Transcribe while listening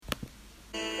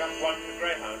Trap 1 to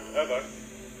Greyhound, over.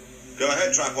 Go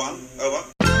ahead, Trap 1, over.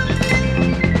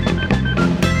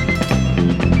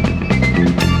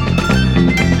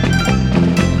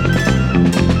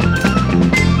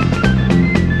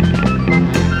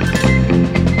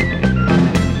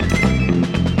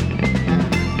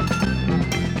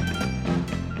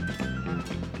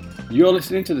 You're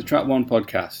listening to the Trap One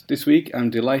podcast. This week,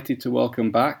 I'm delighted to welcome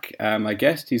back my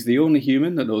guest. He's the only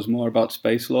human that knows more about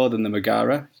space law than the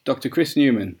Megara, Dr. Chris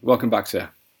Newman. Welcome back, sir.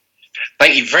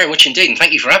 Thank you very much indeed, and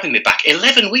thank you for having me back.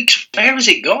 11 weeks, where has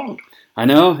it gone? I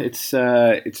know, it's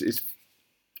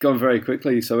gone very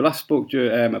quickly. So we last spoke to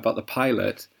you about the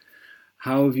pilot.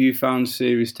 How have you found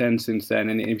Series 10 since then?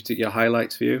 Any particular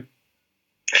highlights for you?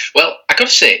 Well, I got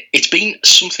to say, it's been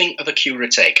something of a cure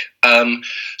take.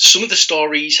 Some of the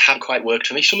stories haven't quite worked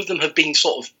for me. Some of them have been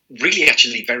sort of really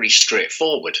actually very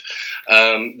straightforward.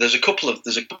 There's a couple of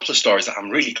stories that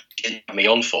I'm really getting me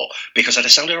on for because I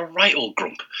just sounded a right old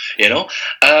grump, you know.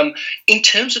 In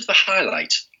terms of the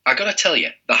highlights, I got to tell you,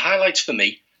 the highlights for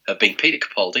me have been Peter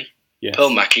Capaldi, Yes. Pearl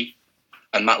Mackie,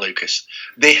 and Matt Lucas.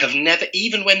 They have never,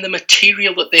 even when the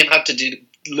material that they've had to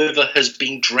deliver has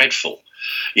been dreadful,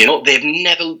 you know, they've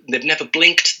never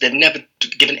blinked. They've never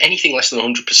given anything less than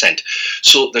 100%.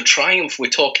 So the triumph we're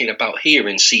talking about here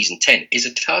in season 10 is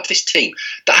a TARDIS team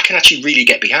that I can actually really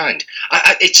get behind.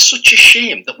 It's such a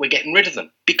shame that we're getting rid of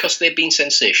them because they've been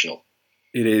sensational.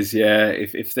 It is, yeah.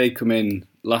 If they come in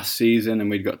last season and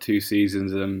we'd got 2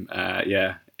 seasons of them, I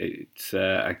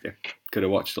could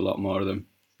have watched a lot more of them.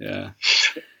 Yeah.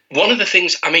 One of the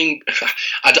things, I mean,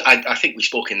 I think we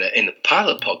spoke in the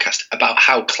pilot podcast about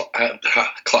how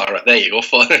Clara, there you go,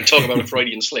 talk about a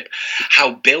Freudian slip,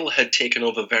 how Bill had taken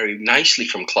over very nicely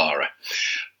from Clara.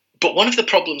 But one of the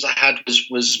problems I had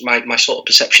was my sort of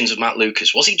perceptions of Matt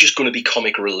Lucas. Was he just going to be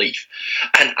comic relief?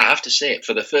 And I have to say,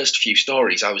 for the first few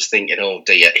stories, I was thinking, oh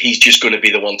dear, he's just going to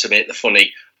be the one to make the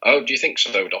funny, oh, do you think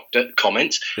so, Doctor?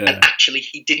 Comment. Yeah. And actually,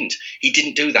 he didn't. He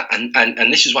didn't do that.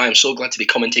 And this is why I'm so glad to be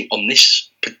commenting on this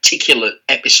particular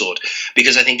episode,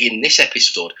 because I think in this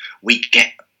episode, we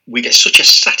get such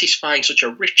a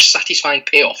rich, satisfying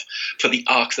payoff for the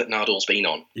arc that Nardole's been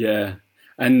on. Yeah.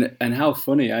 And how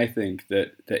funny, I think,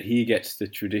 that he gets the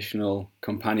traditional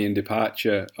companion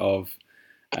departure of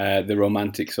the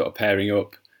romantic sort of pairing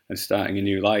up and starting a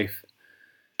new life.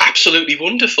 Absolutely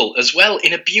wonderful as well,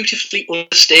 in a beautifully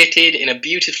understated, in a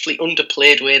beautifully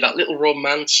underplayed way. That little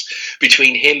romance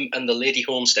between him and the Lady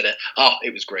Homesteader. Oh,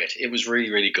 it was great. It was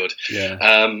really, really good. Yeah.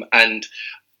 And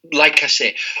like I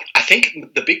say, I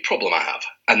think the big problem I have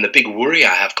and the big worry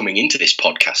I have coming into this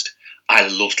podcast, I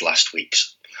loved last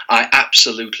week's. I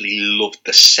absolutely loved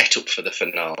the setup for the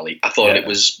finale. I thought it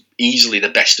was easily the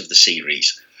best of the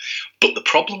series. But the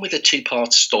problem with a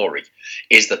 2-part story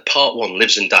is that part 1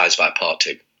 lives and dies by part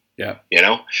 2. Yeah. You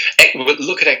know?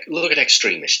 Look at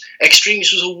Extremis.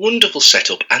 Extremis was a wonderful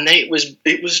setup, and then it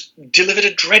was delivered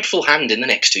a dreadful hand in the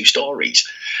next 2 stories.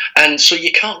 And so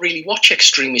you can't really watch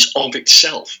Extremis of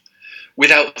itself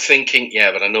without thinking,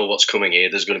 yeah, but I know what's coming here.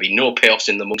 There's going to be no payoffs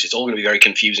in the months. It's all going to be very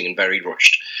confusing and very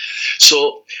rushed.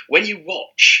 So when you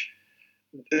watch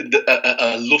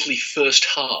a lovely first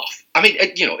half, I mean,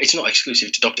 you know, it's not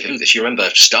exclusive to Doctor Who. This, you remember,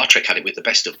 Star Trek had it with the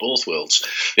best of both worlds.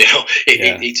 You know,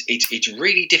 it's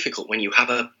really difficult when you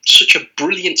have such a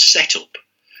brilliant setup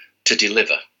to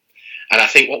deliver. And I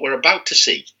think what we're about to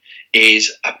see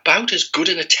is about as good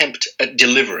an attempt at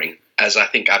delivering as I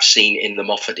think I've seen in the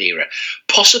Moffat era.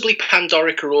 Possibly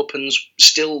Pandorica Opens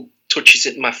still touches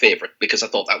it in my favourite because I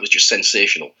thought that was just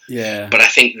sensational. Yeah. But I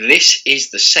think this is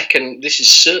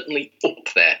certainly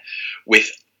up there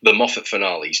with the Moffat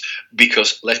finales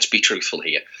because, let's be truthful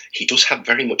here, he does have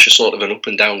very much a sort of an up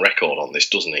and down record on this,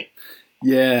 doesn't he?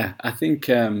 Yeah, I think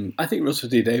Russell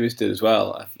T Davies did as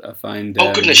well. I find.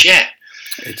 Oh goodness, yeah.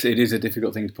 It is a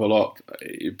difficult thing to pull off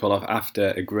after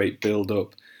a great build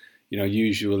up. You know,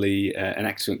 usually an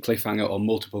excellent cliffhanger or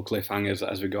multiple cliffhangers,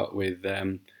 as we got with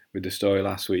the story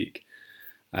last week.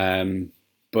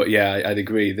 But yeah, I'd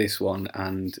agree. This one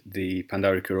and the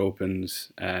Pandorica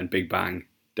Opens and Big Bang,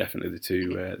 definitely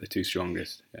the two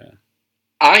strongest. Yeah.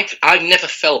 I've never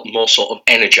felt more sort of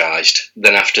energised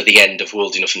than after the end of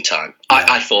World Enough and Time. Yeah.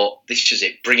 I thought, this is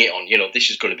it, bring it on. You know, this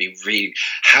is going to be really,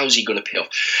 how's he going to pay off?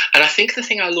 And I think the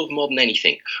thing I loved more than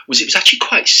anything was it was actually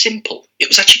quite simple. It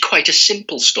was actually quite a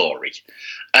simple story.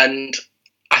 And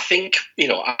I think, you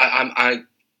know, I've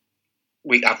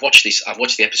watched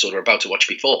the episode we're about to watch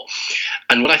before.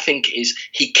 And what I think is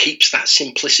he keeps that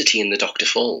simplicity in the Doctor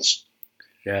Falls.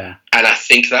 Yeah. And I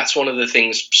think that's one of the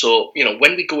things. So, you know,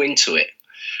 when we go into it,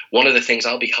 one of the things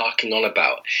I'll be harking on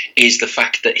about is the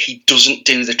fact that he doesn't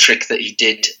do the trick that he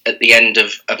did at the end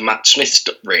of Matt Smith's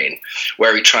reign,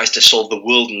 where he tries to solve the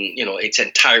world and its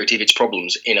entirety of its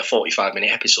problems in a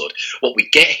 45-minute episode. What we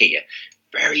get here,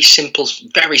 very simple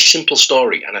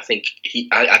story, and I think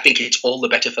it's all the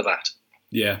better for that.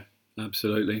 Yeah,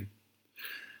 absolutely.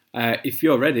 If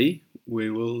you're ready, we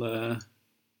will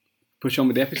push on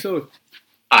with the episode.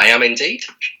 I am indeed.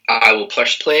 I will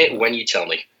press play when you tell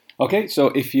me. Okay, so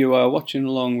if you are watching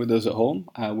along with us at home,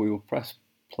 we will press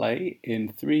play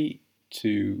in 3,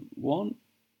 2, 1,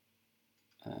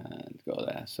 and go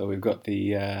there. So we've got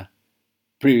the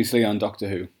previously on Doctor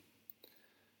Who.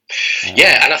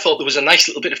 Yeah, and I thought there was a nice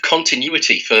little bit of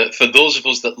continuity for those of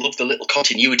us that love the little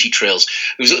continuity trails.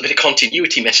 There was a little bit of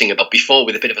continuity messing about before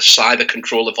with a bit of a cyber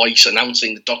controller voice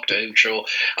announcing the Doctor Who show.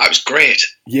 That was great.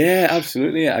 Yeah,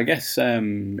 absolutely. I guess they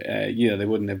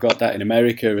wouldn't have got that in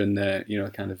America and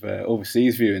kind of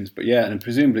overseas viewings, but yeah, and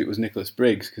presumably it was Nicholas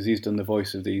Briggs because he's done the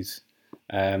voice of these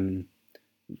kind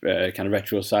of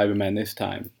retro Cybermen this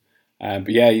time. But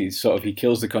yeah, he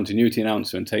kills the continuity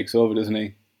announcer and takes over, doesn't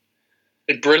he?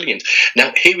 Brilliant.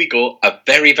 Now, here we go. A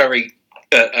very, very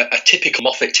a typical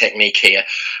Moffat technique here.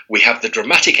 We have the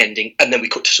dramatic ending, and then we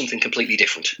cut to something completely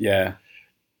different. Yeah.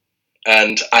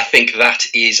 And I think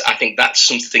that's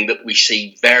something that we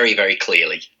see very, very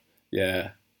clearly.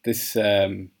 Yeah. This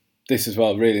as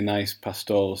well, really nice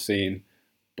pastoral scene,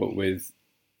 but with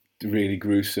really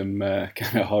gruesome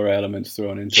kind of horror elements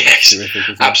thrown into it. Yes, terrific,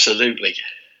 isn't it? absolutely.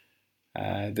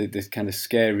 This kind of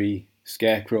scary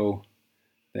scarecrow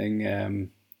thing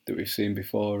that we've seen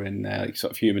before in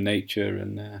sort of Human Nature,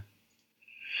 and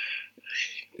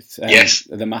it's yes,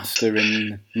 the Master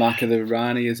in Mark of the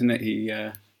Rani, isn't it? He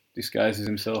disguises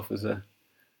himself as a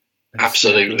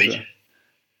absolutely.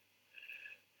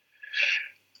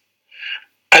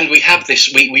 And we have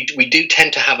this. We do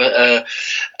tend to have a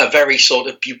very sort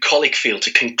of bucolic feel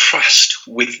to contrast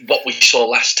with what we saw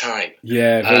last time.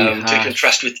 Yeah, very to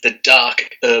contrast with the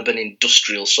dark, urban,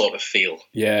 industrial sort of feel.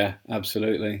 Yeah,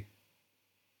 absolutely.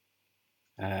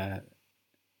 This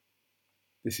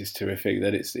is terrific.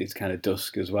 That it's kind of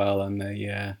dusk as well, and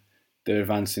they're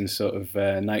advancing sort of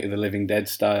Night of the Living Dead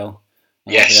style.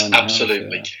 Yes,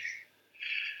 absolutely.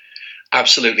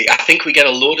 Absolutely, I think we get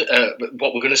a lot.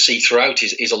 What we're going to see throughout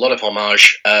is a lot of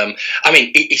homage.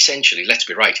 Essentially, let's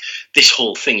be right. This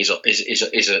whole thing is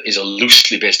a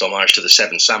loosely based homage to the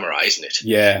Seven Samurai, isn't it?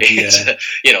 Yeah,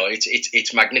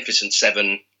 it's Magnificent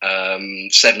Seven,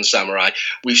 Seven Samurai.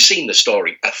 We've seen the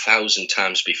story 1,000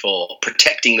 times before,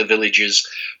 protecting the villagers,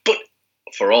 but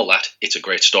for all that, it's a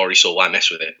great story. So why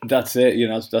mess with it? That's it.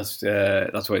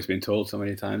 That's why it's been told so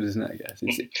many times, isn't it? I guess.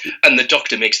 And the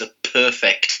Doctor makes the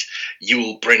perfect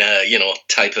Yul Brynner,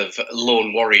 type of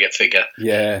lone warrior figure.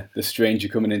 Yeah, the stranger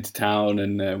coming into town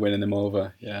and winning them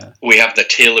over. Yeah, we have the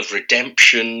tale of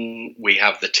redemption. We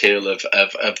have the tale of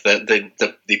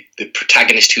the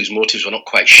protagonist whose motives we're not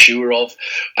quite sure of,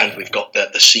 and we've got the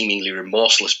seemingly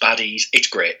remorseless baddies. It's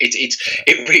great.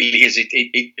 It really is.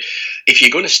 If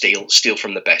you're going to steal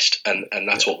from the best, and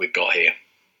that's what we've got here.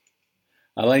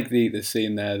 I like the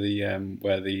scene there,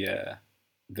 where the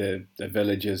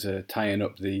villagers are tying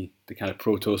up the kind of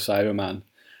proto Cyberman,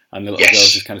 and the little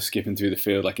girl's just kind of skipping through the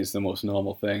field like it's the most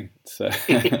normal thing. It's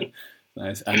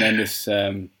nice. And then this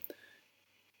little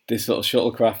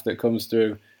shuttlecraft that comes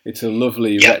through. It's a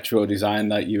lovely retro design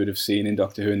that you would have seen in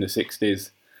Doctor Who in the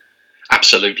 60s.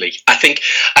 Absolutely. I think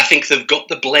they've got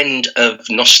the blend of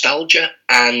nostalgia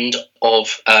and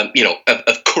of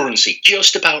currency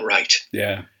just about right.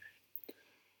 Yeah.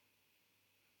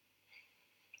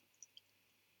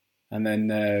 And then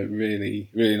really,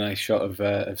 really nice shot of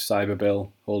Cyber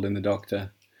Bill holding the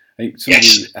Doctor. I think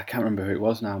somebody, I can't remember who it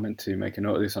was now, I meant to make a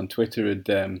note of this on Twitter, had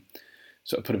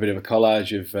sort of put a bit of a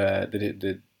collage of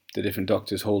the different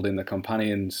Doctors holding the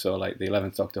companions. So like the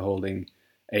 11th Doctor holding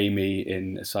Amy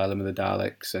in Asylum of the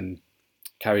Daleks and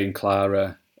carrying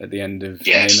Clara at the end of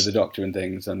Name of the Doctor and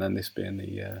things, and then this being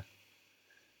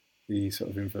the sort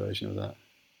of inversion of that.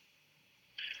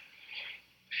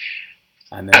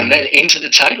 And then into the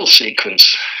title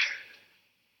sequence.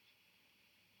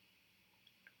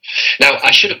 Now,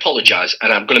 I should apologise,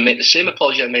 and I'm going to make the same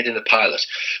apology I made in the pilot.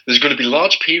 There's going to be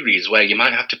large periods where you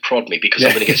might have to prod me because I'm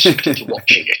going to get sucked into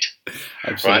watching it.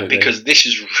 Absolutely. Right? Because this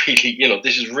is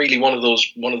really one of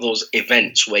those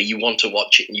events where you want to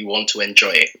watch it and you want to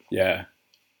enjoy it. Yeah,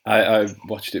 I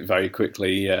watched it very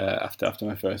quickly after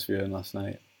my first viewing last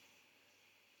night.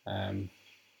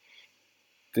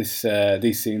 These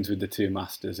scenes with the two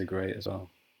masters are great as well.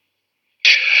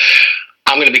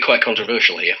 I'm going to be quite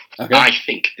controversial here. Okay. I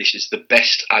think this is the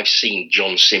best I've seen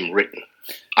John Sim written.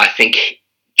 I think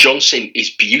John Sim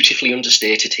is beautifully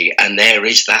understated here, and there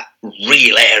is that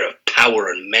real air of power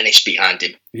and menace behind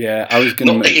him. Yeah, I was going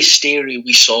to not the hysteria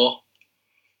we saw.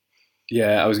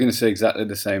 Yeah, I was going to say exactly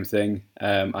the same thing.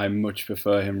 I much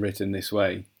prefer him written this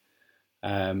way.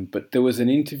 But there was an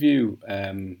interview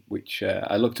which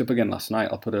I looked up again last night.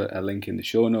 I'll put a link in the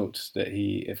show notes that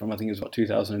from I think it was about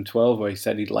 2012, where he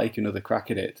said he'd like another crack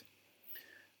at it,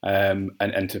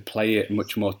 and to play it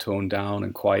much more toned down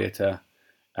and quieter,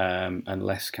 and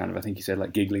less kind of, I think he said,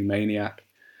 like giggling maniac.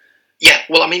 Yeah,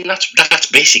 well, I mean that's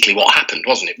basically what happened,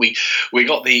 wasn't it? We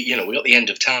got the end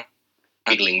of time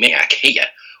giggling maniac. Here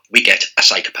we get a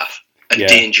psychopath, a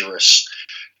dangerous,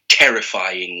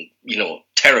 terrifying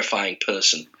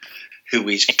person who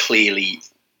is clearly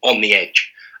on the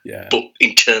edge, but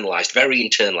internalized, very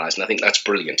internalized, and I think that's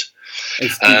brilliant.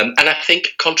 And I think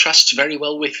contrasts very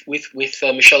well with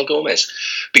Michelle Gomez,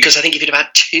 because I think if you'd have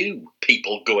had two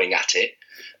people going at it,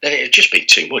 then it'd just been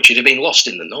too much. You'd have been lost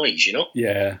in the noise, you know.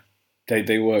 Yeah,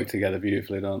 they work together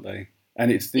beautifully, don't they?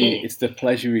 And it's the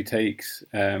pleasure he takes,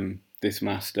 this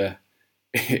master,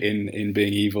 in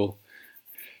being evil.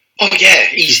 Oh yeah,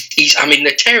 he's. I mean,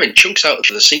 they're tearing chunks out of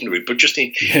the scenery, but just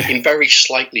in very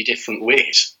slightly different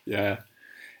ways. Yeah,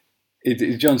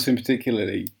 Johnson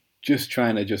particularly just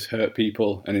trying to just hurt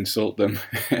people and insult them,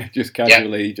 just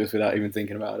casually, just without even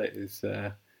thinking about it.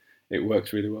 It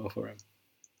works really well for him.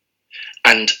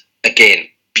 And again,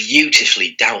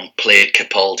 beautifully downplayed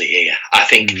Capaldi here. I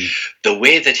think the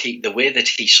way that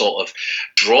he sort of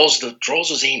draws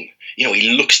us in. You know, he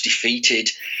looks defeated,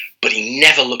 but he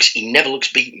never looks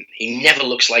beaten. He never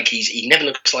looks like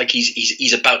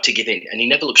he's about to give in, and he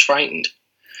never looks frightened.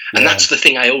 And that's the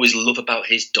thing I always love about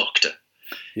his Doctor.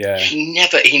 Yeah, he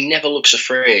never looks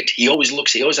afraid. He always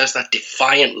has that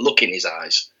defiant look in his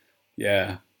eyes.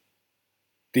 Yeah,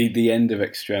 the end of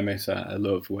Extremis I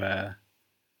love, where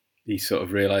he sort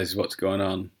of realizes what's going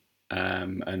on,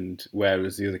 and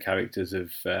whereas the other characters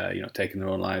have taken their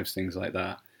own lives, things like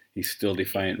that, he's still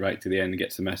defiant right to the end and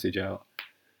gets the message out.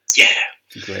 Yeah.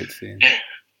 It's a great scene.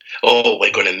 Oh,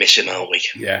 we're going to miss him, aren't we?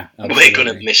 Yeah, absolutely. We're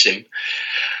going to miss him.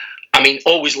 I mean,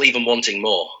 always leave him wanting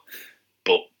more,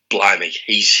 but blimey,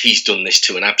 he's done this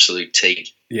to an absolute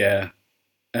T. Yeah,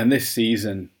 and this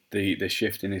season, the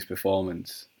shift in his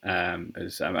performance,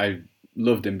 I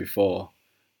loved him before,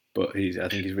 but I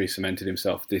think he's re-cemented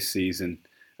himself this season.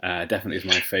 Definitely is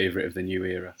my favourite of the new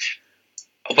era.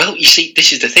 Well, you see,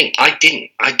 this is the thing. I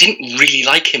didn't really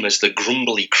like him as the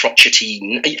grumbly, crotchety.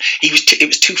 It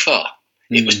was too far.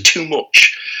 It was too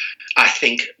much. I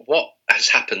think what has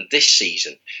happened this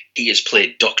season, he has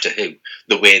played Doctor Who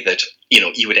the way that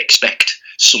you would expect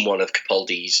someone of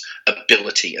Capaldi's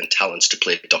ability and talents to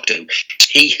play Doctor Who.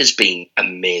 He has been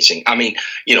amazing. I mean,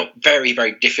 very,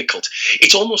 very difficult.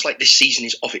 It's almost like this season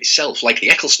is of itself, like the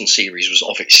Eccleston series was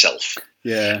of itself.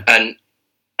 Yeah.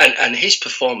 And his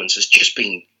performance has just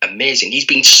been amazing. He's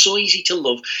been so easy to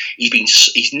love.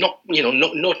 He's not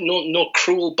no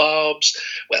cruel barbs.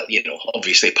 Well,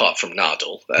 obviously apart from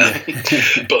Nardole,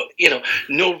 but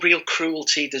no real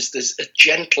cruelty. There's a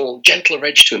gentler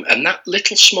edge to him, and that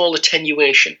little small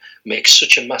attenuation makes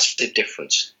such a massive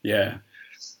difference. Yeah.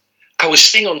 I was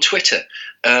saying on Twitter,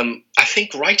 I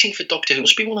think writing for Doctor Who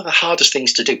must be one of the hardest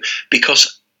things to do,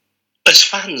 because as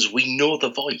fans, we know the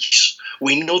voice.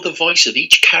 We know the voice of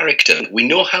each character. We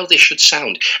know how they should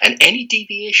sound. And any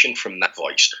deviation from that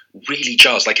voice really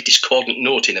jars, like a discordant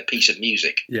note in a piece of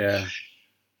music. Yeah.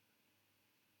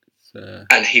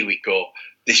 And here we go.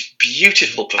 This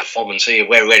beautiful performance here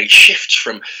where he shifts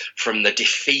from the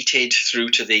defeated through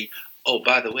to the, oh,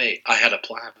 by the way, I had a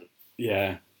plan.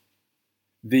 Yeah.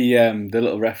 The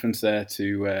little reference there to,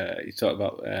 you talk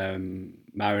about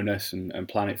Marinus and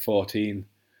Planet 14.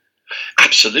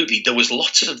 Absolutely, there was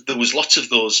lots of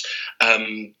those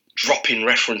drop-in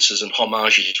references and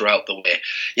homages throughout the way.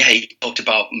 Yeah, he talked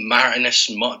about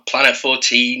Marinus, Planet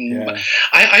 14. Yeah.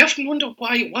 I often wonder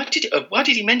why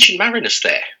did he mention Marinus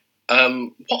there?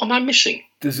 What am I missing?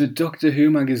 There's a Doctor Who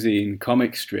magazine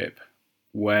comic strip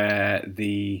where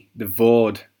the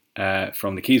Vord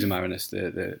from the Keys of Marinus,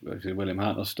 the William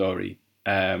Hartnell story,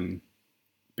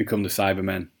 become the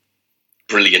Cybermen.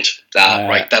 Brilliant.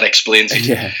 Right, that explains it.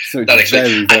 Yeah, so that explains.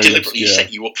 Very, I very deliberately obscure.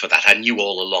 set you up for that. I knew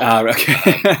all along. Okay.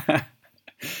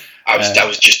 I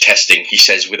was just testing. He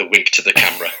says with a wink to the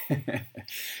camera.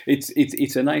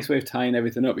 It's a nice way of tying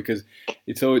everything up, because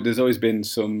there's always been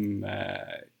some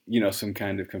some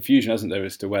kind of confusion, hasn't there,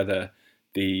 as to whether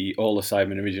all the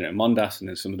Cybermen originate in Mondas and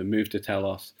then some of them moved to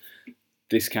Telos.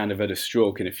 This kind of had a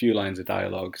stroke in a few lines of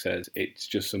dialogue, says it's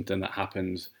just something that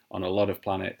happens on a lot of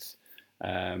planets.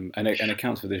 And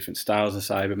accounts for the different styles of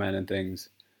Cybermen and things.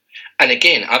 And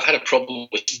again, I've had a problem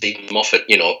with Stephen Moffat,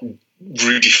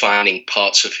 redefining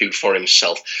parts of Who for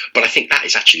himself. But I think that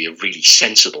is actually a really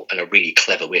sensible and a really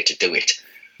clever way to do it.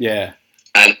 Yeah.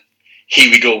 And here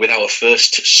we go with our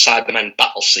first Cyberman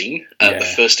battle scene,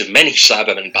 the first of many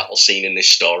Cyberman battle scene in this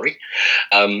story.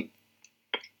 And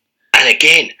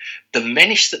again, the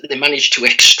menace that they managed to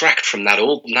extract from that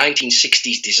old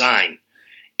 1960s design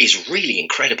is really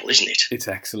incredible, isn't it? It's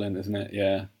excellent, isn't it?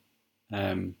 Yeah.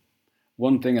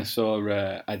 One thing I saw,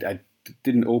 I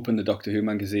didn't open the Doctor Who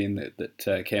magazine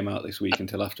that came out this week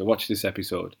until after I watched this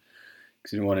episode,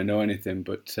 because I didn't want to know anything.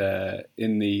 But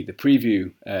in the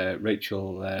preview,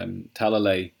 Rachel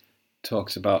Talalay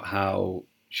talks about how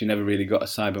she never really got a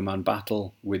Cyberman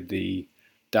battle with the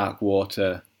Dark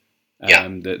Water,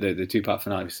 the two-part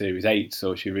finale of Series 8,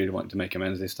 so she really wanted to make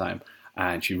amends this time.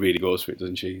 And she really goes for it,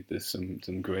 doesn't she? There's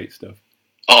some great stuff.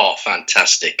 Oh,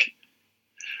 fantastic.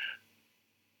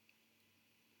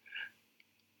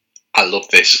 I love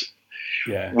this.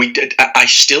 Yeah. I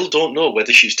still don't know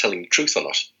whether she's telling the truth or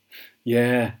not.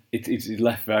 Yeah, it's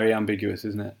left very ambiguous,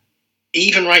 isn't it?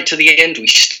 Even right to the end, we're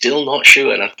still not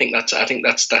sure, and I think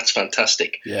that's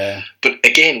fantastic. Yeah. But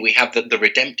again, we have the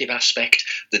redemptive aspect.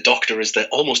 The Doctor is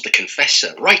almost the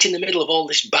confessor, right in the middle of all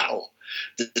this battle.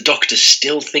 The Doctor's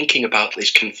still thinking about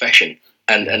his confession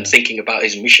and thinking about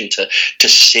his mission to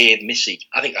save Missy.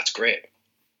 I think that's great.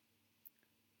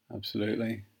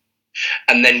 Absolutely.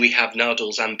 And then we have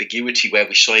Nardol's ambiguity, where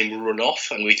we saw him run off,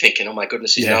 and we're thinking, oh my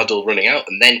goodness, is Nardol running out?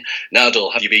 And then,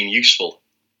 Nardol, have you been useful?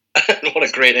 What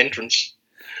a great entrance.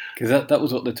 Because that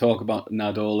was what the talk about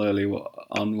Nardol early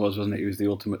on was, wasn't it? He was the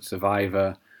ultimate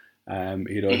survivor.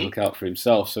 He'd always look out for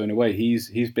himself. So in a way,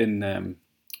 he's been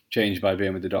changed by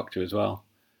being with the Doctor as well.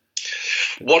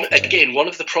 One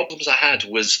of the problems I had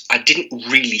was I didn't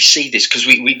really see this, because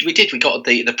we got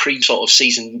the pre-sort of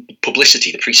season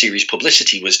publicity, the pre-series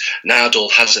publicity was Nardol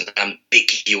has an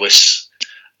ambiguous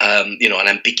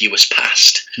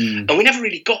past, and we never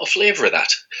really got a flavour of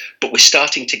that, but we're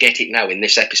starting to get it now in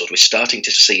this episode. We're starting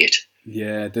to see it.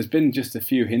 Yeah, there's been just a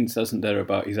few hints, hasn't there,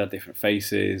 about he's had different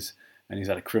faces and he's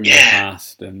had a criminal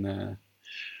past, and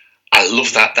I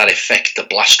love that effect, the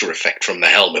blaster effect from the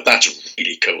helmet. That's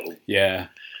really cool. Yeah.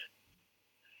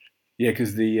 Yeah,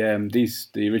 because the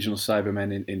original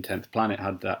Cybermen in 10th Planet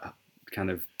had that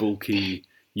kind of bulky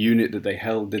unit that they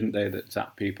held, didn't they, that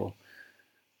zapped people?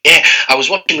 Yeah, I was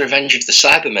watching Revenge of the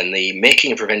Cybermen, the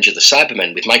making of Revenge of the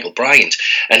Cybermen with Michael Bryant,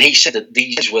 and he said that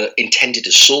these were intended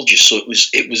as soldiers, so it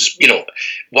was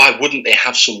why wouldn't they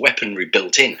have some weaponry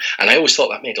built in? And I always thought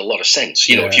that made a lot of sense.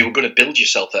 If you were going to build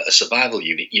yourself a survival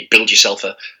unit, you'd build yourself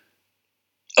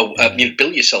you'd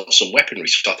build yourself some weaponry.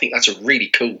 So I think that's a really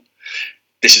cool.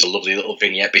 This is a lovely little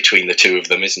vignette between the two of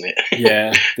them, isn't it?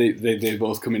 Yeah, they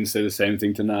both come in and say the same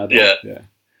thing to Nardol. Yeah.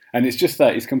 And it's just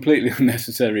that it's completely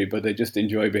unnecessary, but they just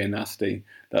enjoy being nasty.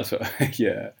 That's what,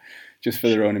 just for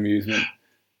their own amusement.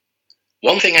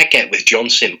 One thing I get with John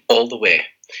Sim all the way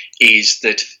is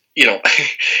that,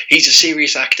 he's a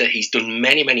serious actor. He's done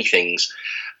many, many things,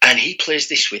 and he plays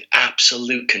this with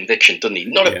absolute conviction, doesn't he?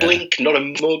 Not a blink, not a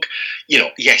mug.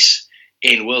 Yes,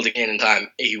 in World Again in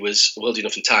Time, he was World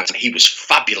Enough in Time. He was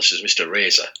fabulous as Mr.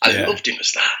 Razor. I loved him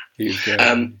as that. He was great.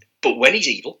 But when he's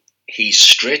evil, he's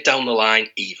straight down the line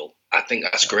evil. I think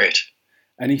that's great.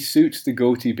 And he suits the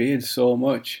goatee beard so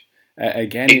much.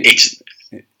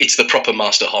 It's the proper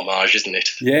Master homage, isn't it?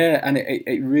 Yeah, and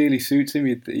it really suits him.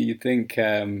 You'd think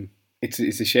it's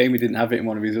a shame he didn't have it in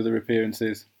one of his other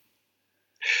appearances.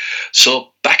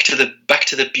 So back to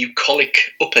the bucolic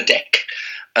upper deck,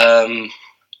 and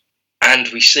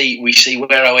we see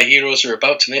where our heroes are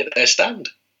about to make their stand.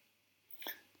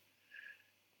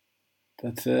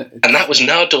 That's it. And that was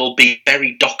Nardol being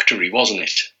very doctory, wasn't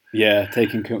it? Yeah,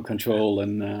 taking control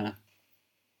and...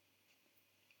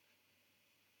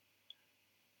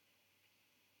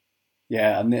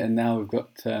 and now we've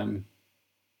got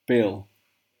Bill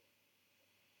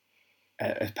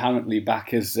apparently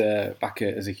back as a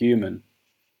human.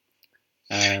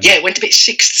 It went a bit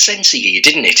Sixth Sense-y here,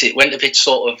 didn't it? It went a bit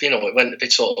sort of,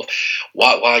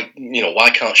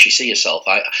 why can't she see herself?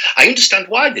 I understand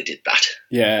why they did that.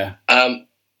 Yeah.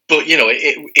 But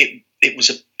it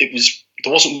was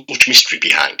there wasn't much mystery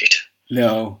behind it.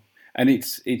 No, and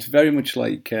it's very much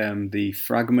like the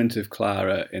fragment of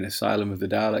Clara in Asylum of the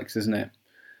Daleks, isn't it?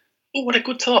 Oh, what a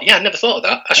good thought! Yeah, I never thought of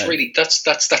that.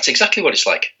 That's exactly what it's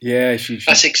like. Yeah,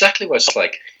 that's exactly what it's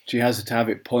like. She has to have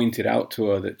it pointed out to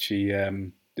her that she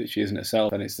isn't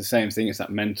herself, and it's the same thing. It's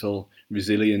that mental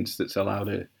resilience that's allowed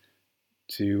her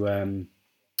to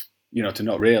to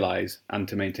not realise and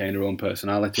to maintain her own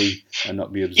personality and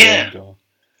not be absorbed.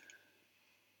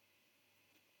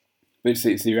 But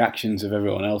it's the reactions of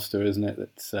everyone else to her, isn't it?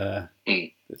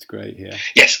 That's great here.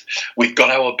 Yes, we've got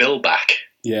our Bill back.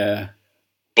 Yeah.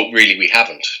 But really, we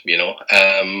haven't.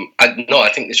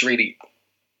 I think this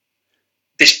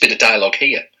bit of dialogue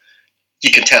here,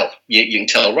 you can tell. You can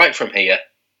tell right from here,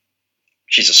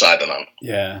 she's a Cyberman.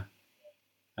 Yeah.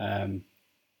 And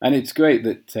it's great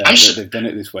that they've done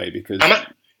it this way because.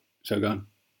 So go on.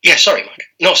 Yeah, sorry, Mike.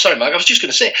 No, sorry, Mike. I was just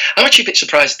going to say, I'm actually a bit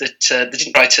surprised that they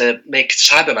didn't try to make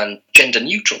Cyberman gender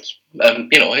neutral.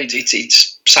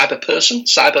 It's cyber person,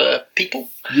 cyber people,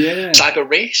 cyber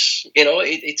race.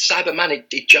 It's Cyberman.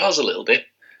 It jars a little bit.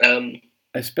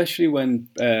 Especially when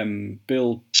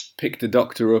Bill picked the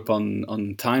Doctor up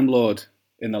on Time Lord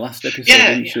in the last episode,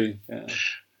 didn't she? Yeah.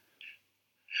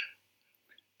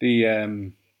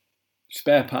 The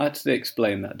spare parts, they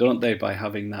explain that, don't they, by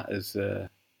having that as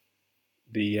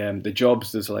the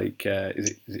jobs. There's like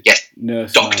is it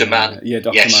nurse Doctor Man?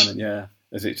 Doctor Man, yeah,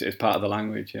 as it's part of the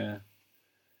language, yeah.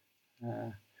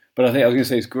 But I was going to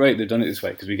say it's great they've done it this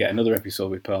way because we get another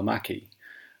episode with Pearl Mackie.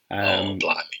 Blimey.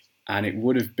 And it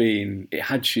would have been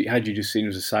had you just seen her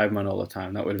as a Cyberman all the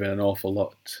time, that would have been an awful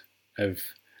lot of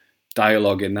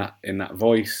dialogue in that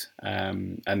voice,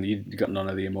 and you got none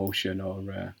of the emotion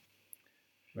or.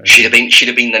 She'd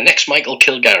have been the next Michael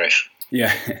Kilgareth.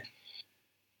 Yeah.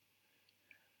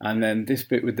 And then this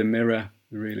bit with the mirror,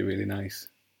 really, really nice.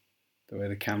 The way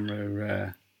the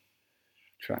camera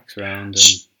tracks around. And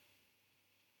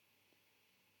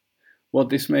what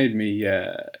this made me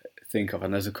think of,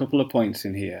 and there's a couple of points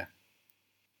in here.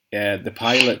 The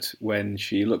pilot, when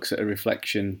she looks at a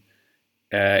reflection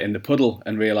in the puddle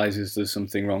and realises there's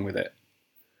something wrong with it.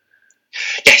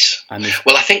 Yes.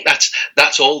 Well, I think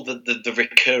that's all the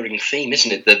recurring theme,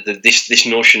 isn't it? This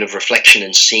notion of reflection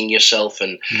and seeing yourself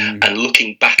and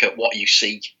looking back at what you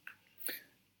see.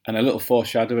 And a little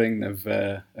foreshadowing of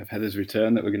Heather's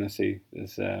return that we're going to see.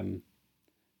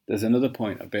 There's another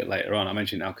point a bit later on. I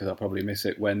mentioned it now because I'll probably miss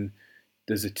it, when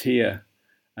there's a tear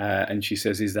and she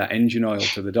says, "Is that engine oil?"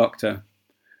 to the Doctor,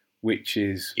 which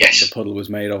is what the puddle was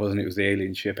made of, wasn't it? It was the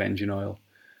alien ship engine oil.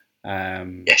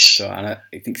 So, and I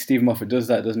think Stephen Moffat does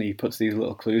that, doesn't he? He puts these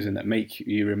little clues in that make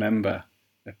you remember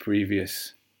a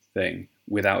previous thing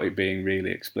without it being really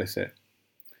explicit.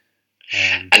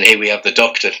 And here we have the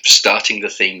Doctor starting the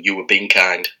theme, "You were being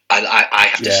kind." I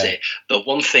have to say, the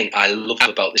one thing I love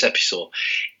about this episode,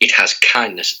 it has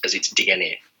kindness as its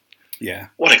DNA. Yeah.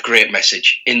 What a great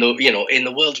message in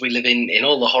the world we live in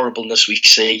all the horribleness we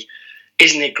see.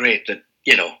 Isn't it great that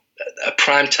a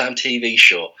primetime TV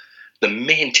show, the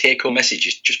main take-home message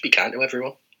is just be kind to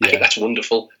everyone. I think that's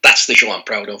wonderful. That's the show I'm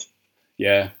proud of.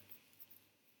 Yeah.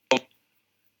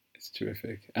 It's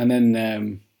terrific. And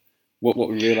then what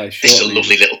we realise shortly... This is a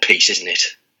lovely little piece, isn't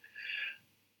it?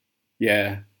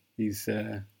 Yeah. He's...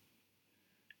 her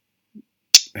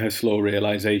slow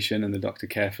realisation and the Doctor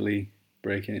carefully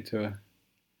breaking it to her.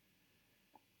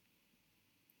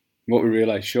 What we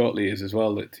realise shortly is as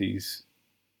well that he's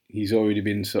already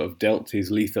been sort of dealt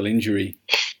his lethal injury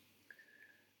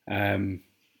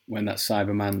when that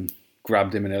Cyberman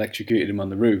grabbed him and electrocuted him on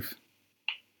the roof.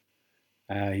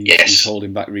 He's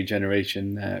holding back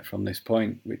regeneration from this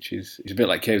point, which is a bit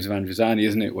like Caves of Androzani,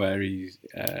 isn't it? Where he's...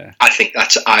 I think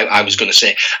that's... I was going to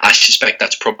say, I suspect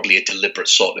that's probably a deliberate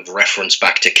sort of reference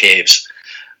back to Caves.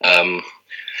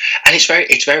 And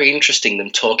it's very interesting them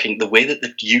talking, the way that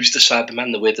they've used the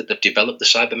Cyberman, the way that they've developed the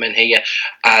Cybermen here,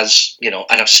 as, and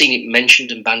I've seen it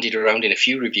mentioned and bandied around in a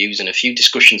few reviews and a few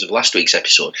discussions of last week's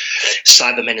episode,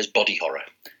 Cybermen as body horror.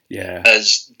 Yeah.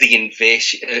 As the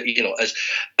invasion,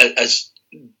 as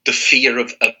the fear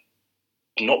of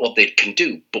not what they can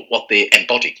do, but what they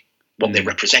embody, what they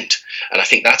represent. And I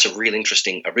think that's a real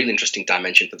interesting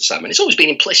dimension for the Cybermen. It's always been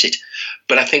implicit,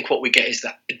 but I think what we get is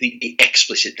that the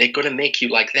explicit. They're going to make you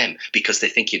like them because they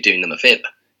think you're doing them a favour.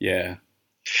 Yeah.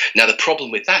 Now, the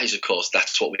problem with that is, of course,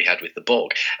 that's what we had with the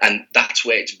Borg. And that's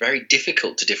where it's very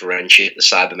difficult to differentiate the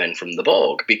Cybermen from the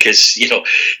Borg because,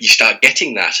 you start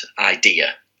getting that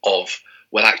idea of,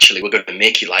 well, actually, we're going to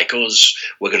make you like us.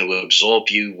 We're going to absorb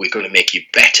you. We're going to make you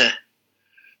better.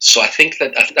 So I think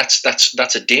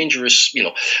that's a dangerous,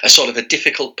 a sort of a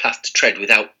difficult path to tread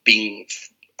without being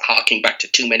harking back to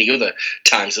too many other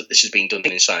times that this has been done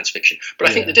in science fiction. But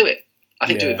I think they do it. I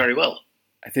think they do it very well.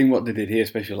 I think what they did here,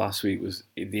 especially last week, was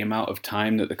the amount of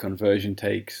time that the conversion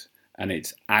takes, and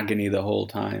it's agony the whole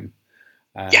time.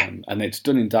 And it's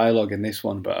done in dialogue in this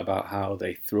one, but about how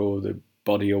they throw the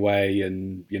body away,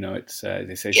 and it's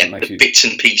they say something like bits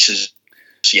and pieces.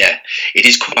 Yeah, it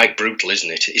is quite brutal,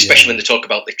 isn't it? Especially when they talk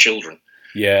about the children.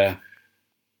 Yeah.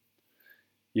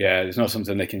 Yeah, it's not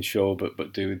something they can show,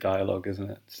 but do with dialogue, isn't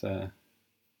it?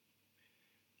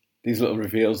 these little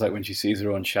reveals, like when she sees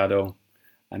her own shadow,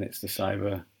 and it's the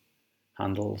cyber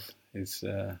handles, is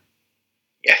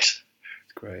Yes.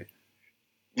 it's great.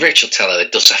 Rachel Teller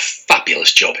does a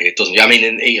fabulous job here, doesn't she? I mean,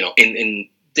 in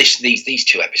these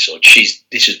 2 episodes,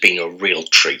 this has been a real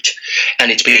treat,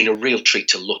 and it's been a real treat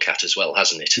to look at as well,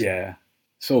 hasn't it? Yeah,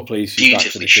 so pleased she's back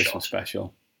for the Beautifully Christmas shot.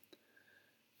 special.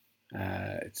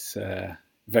 It's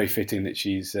very fitting that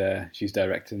she's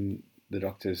directing the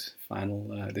Doctor's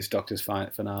this Doctor's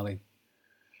finale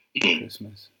for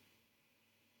Christmas.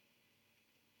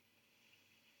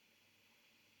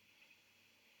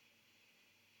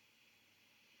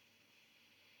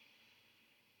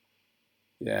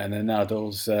 Yeah, and then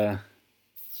Nadal's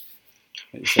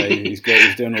he's great. He's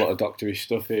doing a lot of doctorish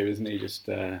stuff here, isn't he? Just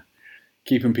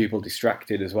keeping people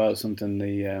distracted as well. Something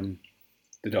the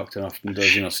Doctor often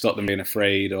does. Stop them being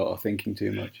afraid or thinking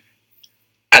too much.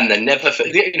 And they never,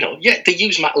 they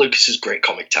use Matt Lucas's great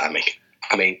comic timing.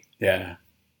 I mean, yeah,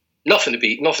 nothing to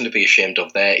be ashamed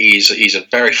of there. He's a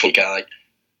very funny guy,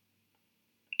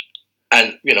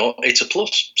 and it's a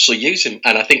plus. So use him,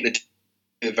 and I think they do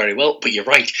it very well. But you're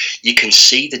right. You can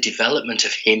see the development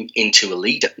of him into a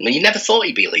leader. I mean, you never thought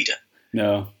he'd be a leader.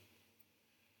 No.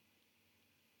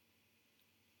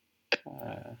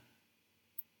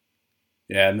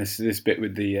 Yeah, and this bit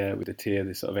with the tear,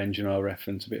 this sort of engine oil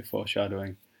reference, a bit of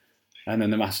foreshadowing, and then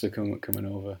the Master coming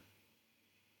over.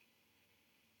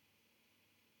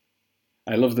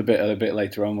 I love the bit a bit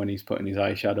later on when he's putting his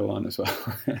eyeshadow on as well.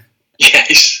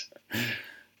 Yes.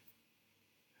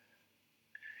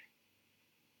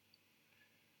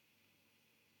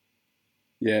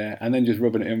 Yeah, and then just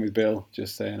rubbing it in with Bill,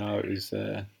 just saying, it was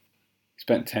he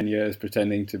spent 10 years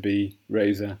pretending to be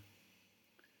Razor,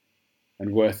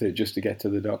 and worth it just to get to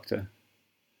the Doctor.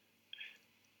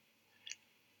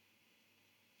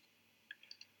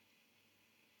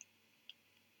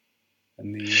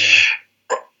 And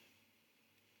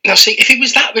now, see, if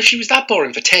she was that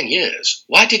boring for 10 years,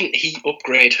 why didn't he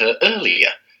upgrade her earlier?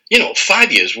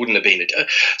 5 years wouldn't have been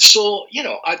so.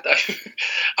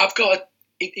 I've got.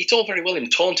 It's all very well him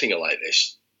taunting her like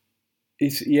this.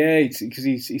 Because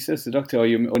he says to the Doctor,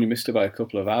 you only missed her by a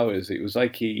couple of hours. It was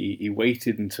like he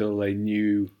waited until they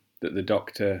knew that the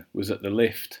Doctor was at the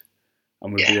lift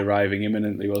and would be arriving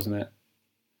imminently, wasn't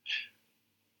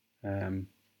it?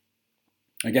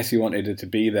 I guess he wanted her to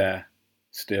be there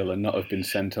still and not have been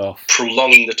sent off.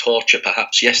 Prolonging the torture,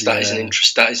 perhaps. Yes, that is an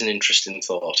interesting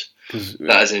thought.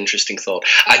 That is an interesting thought.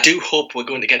 I do hope we're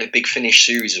going to get a big finish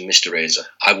series of Mr. Razor.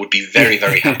 I would be very,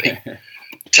 very happy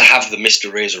to have the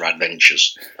Mr. Razor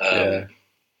adventures.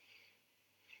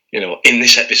 In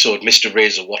this episode, Mr.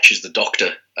 Razor watches the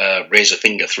Doctor raise a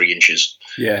finger 3 inches.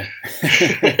 Yeah.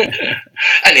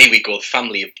 And here we go,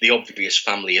 the obvious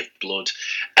family of blood,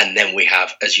 and then we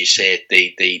have, as you say,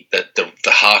 the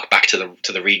hark back to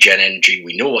the regen energy.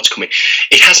 We know what's coming.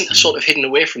 It hasn't sort of hidden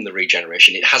away from the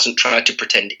regeneration. It hasn't tried to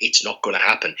pretend it's not going to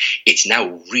happen. It's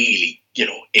now really,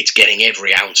 it's getting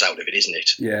every ounce out of it, isn't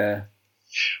it? Yeah.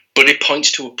 But it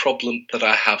points to a problem that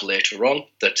I have later on,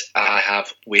 that I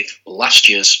have with last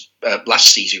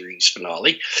series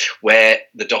finale, where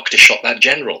the Doctor shot that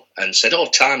general and said,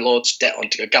 Time Lords, on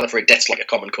Gallifrey, death's like a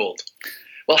common cold.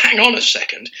 Well, hang on a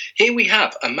second. Here we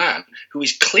have a man who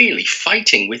is clearly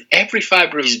fighting with every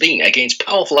fibre of his being against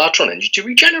powerful Artron energy to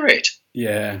regenerate.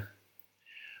 Yeah.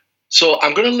 So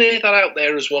I'm going to lay that out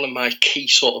there as one of my key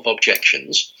sort of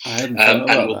objections, and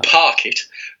we'll park it.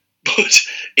 But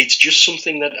it's just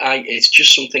something that I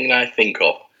think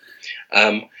of,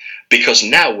 because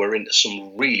now we're into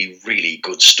some really, really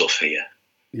good stuff here.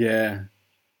 Yeah,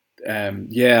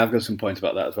 I've got some points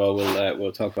about that as well.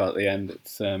 We'll talk about at the end.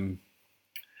 It's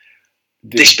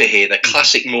this bit here, the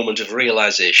classic moment of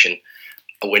realization.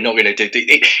 We're not going to do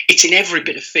it. It's in every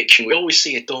bit of fiction. We always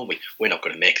see it, don't we? We're not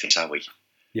going to make this, are we?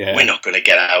 Yeah. We're not going to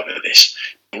get out of this.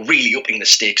 Really upping the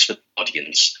stakes for the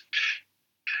audience.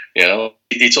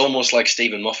 It's almost like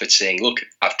Stephen Moffat saying, look,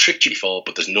 I've tricked you before,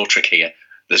 but there's no trick here.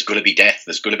 There's going to be death,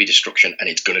 there's going to be destruction, and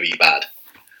it's going to be bad.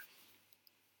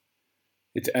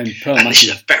 And this is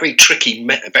a very tricky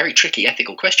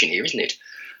ethical question here, isn't it?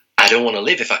 I don't want to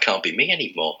live if I can't be me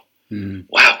anymore.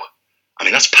 Wow. I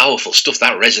mean, that's powerful stuff.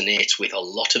 That resonates with a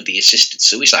lot of the assisted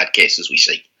suicide cases we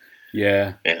see.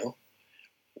 Yeah.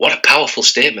 What a powerful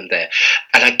statement there.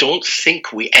 And I don't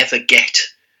think we ever get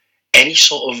any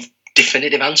sort of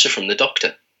definitive answer from the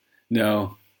Doctor.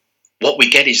 No. What we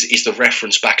get is the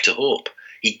reference back to hope.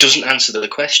 He doesn't answer the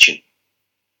question.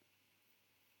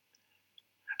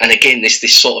 And again, this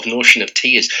sort of notion of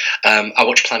tears. I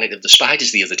watched Planet of the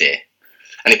Spiders the other day,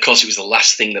 and of course it was the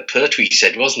last thing that Pertwee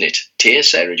said, wasn't it?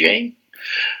 Tears, Sarah Jane?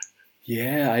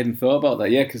 Yeah, I hadn't thought about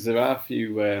that. Yeah, because there are a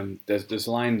few. There's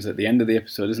lines at the end of the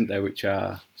episode, isn't there, which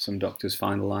are some Doctor's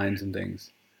final lines and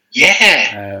things.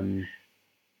 Yeah.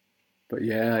 But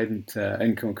yeah, I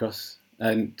hadn't come across.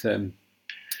 And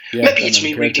yeah, maybe it's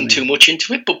me reading too much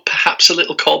into it, but perhaps a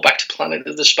little callback to Planet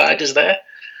of the Spiders there.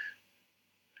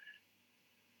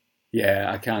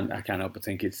 Yeah, I can't help but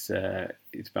think it's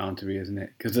bound to be, isn't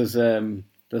it? Because there's a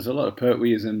lot of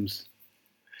Pertweeisms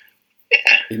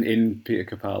in Peter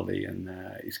Capaldi, and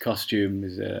his costume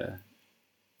is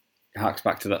harks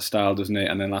back to that style, doesn't it?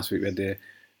 And then last week we had the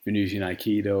Venusian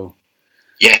Aikido.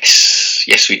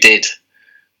 Yes, we did.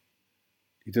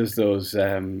 He does those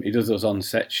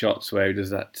on-set shots where he does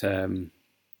that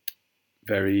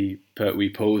very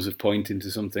Pertwee pose of pointing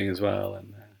to something as well,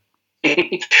 and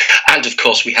and of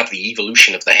course we have the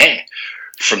evolution of the hair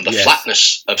from the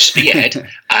flatness of Spearhead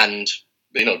and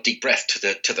Deep Breath to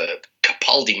the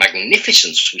Capaldi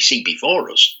magnificence we see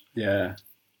before us. Yeah.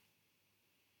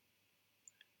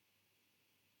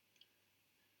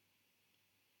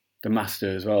 The Master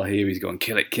as well. Here he's going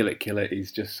kill it, kill it, kill it.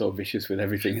 He's just so vicious with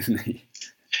everything, isn't he?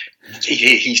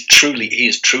 He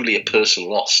is truly a person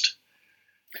lost.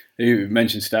 You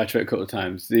mentioned Star Trek a couple of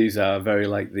times. These are very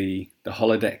like the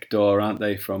holodeck door, aren't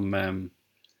they? From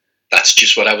that's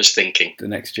just what I was thinking. The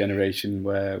Next Generation,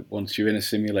 where once you're in a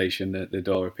simulation, the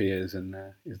door appears and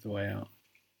is the way out.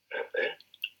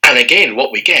 And again,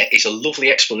 what we get is a lovely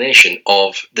explanation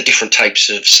of the different types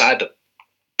of cyber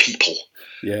people.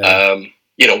 Yeah.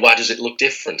 Why does it look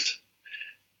different?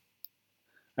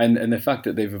 And the fact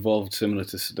that they've evolved similar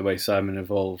to the way Simon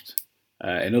evolved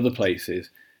in other places,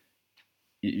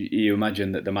 you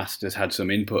imagine that the Master's had some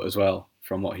input as well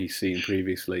from what he's seen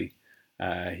previously.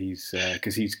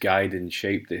 Because he's guided and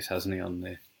shaped this, hasn't he,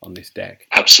 on this deck?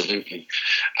 Absolutely.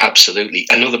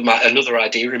 Another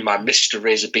idea in my Mr.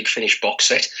 Razor Big Finish box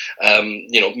set.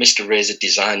 Mr. Razor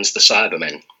designs the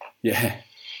Cybermen. Yeah.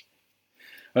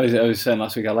 I was saying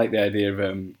last week, I like the idea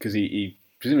of because he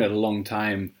presumably had a long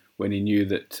time when he knew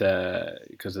that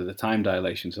because of the time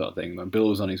dilation sort of thing, when Bill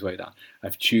was on his way down,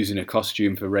 of choosing a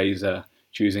costume for Razor,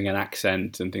 choosing an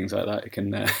accent and things like that. It can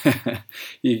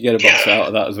you can get a box out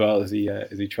of that as well as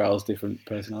he trials different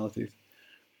personalities.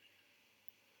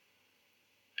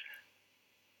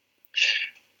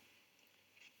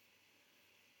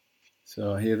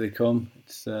 So here they come.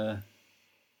 It's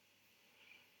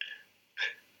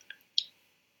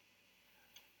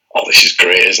this is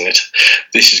great, isn't it?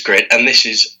 This is great, and this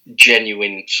is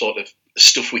genuine sort of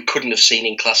stuff we couldn't have seen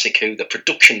in Classic Who. The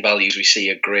production values we see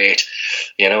are great.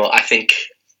 I think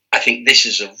this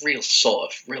is a real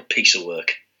piece of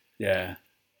work. Yeah.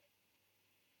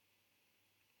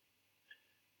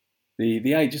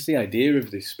 Just the idea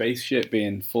of this spaceship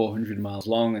being 400 miles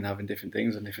long and having different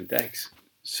things on different decks,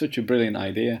 such a brilliant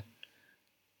idea.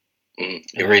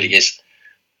 It really is.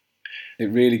 It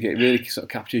really sort of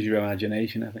captures your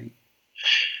imagination, I think.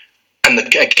 And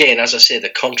again, as I say, the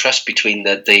contrast between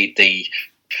the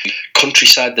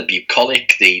countryside, the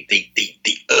bucolic, the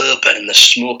urban, and the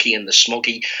smoky and the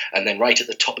smoggy, and then right at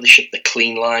the top of the ship, the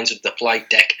clean lines of the flight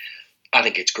deck. I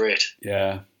think it's great.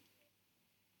 Yeah.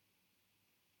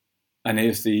 And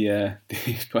here's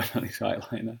he's putting on his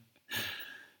eyeliner.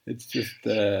 It's just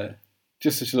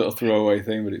such a little throwaway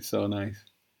thing, but it's so nice.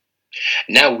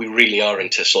 Now we really are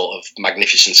into sort of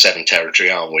Magnificent Seven territory,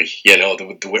 aren't we?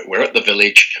 We're at the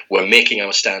village, we're making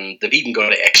our stand. They've even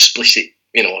got it explicit.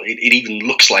 It even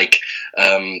looks like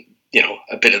a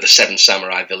bit of the Seven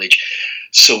Samurai village.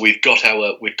 So we've got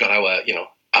our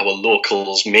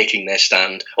locals making their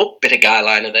stand. Oh, bit of guy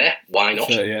liner there. Why not?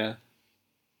 So, yeah.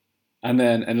 And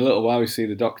then in a little while we see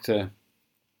the Doctor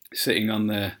sitting on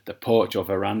the porch or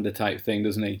veranda type thing,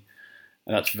 doesn't he?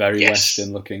 And that's very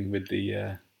Western looking with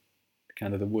the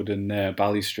kind of the wooden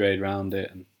balustrade around it.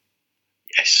 And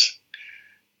yes.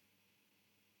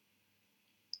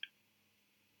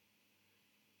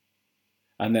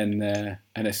 And then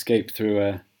an escape through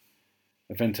a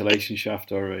ventilation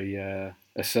shaft or a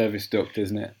service duct,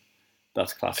 isn't it?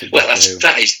 That's classic. Well,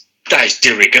 that is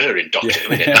de rigueur in Doctor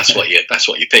Who, isn't it? That's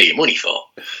what you pay your money for.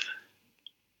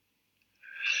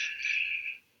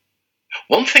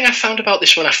 One thing I found about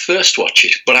this when I first watched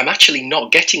it, but I'm actually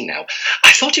not getting now,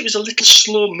 I thought it was a little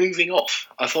slow moving off.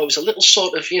 I thought it was a little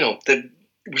sort of,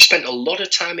 we spent a lot of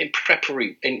time in prep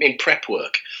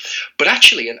work. But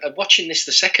actually, and watching this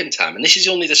the second time, and this is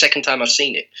only the second time I've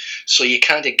seen it, so you're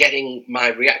kind of getting my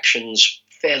reactions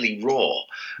fairly raw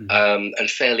and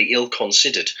fairly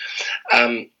ill-considered.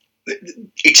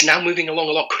 It's now moving along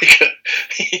a lot quicker.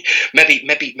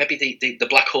 maybe the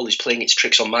black hole is playing its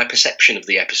tricks on my perception of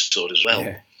the episode as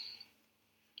well.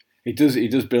 He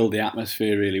does build the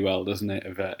atmosphere really well, doesn't it,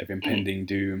 of impending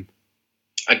doom.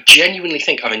 I genuinely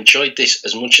think I've enjoyed this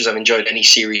as much as I've enjoyed any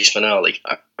series finale.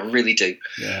 I really do.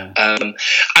 Yeah. And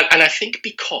I think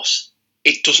because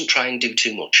it doesn't try and do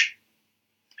too much.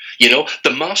 You know,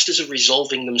 the Masters are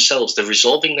resolving themselves. They're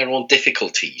resolving their own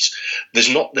difficulties.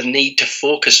 There's not the need to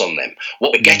focus on them.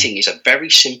 What we're getting is a very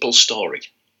simple story.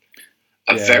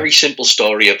 A very simple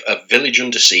story of a village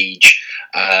under siege,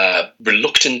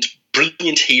 reluctant,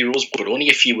 brilliant heroes, but only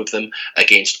a few of them,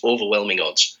 against overwhelming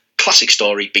odds. Classic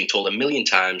story, being told a million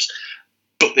times,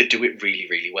 but they do it really,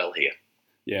 really well here.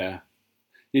 Yeah.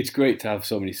 It's great to have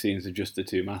so many scenes of just the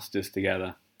two Masters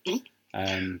together.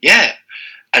 Yeah.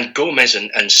 And Gomez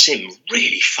and Sim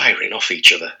really firing off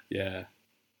each other. Yeah.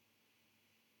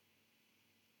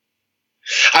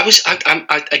 I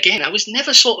was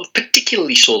never sort of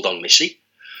particularly sold on Missy,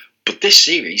 but this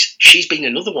series, she's been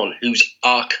another one whose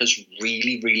arc has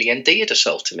really, really endeared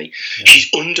herself to me. Yeah.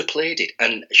 She's underplayed it,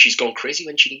 and she's gone crazy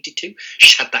when she needed to.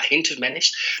 She's had that hint of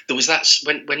menace. There was that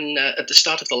when at the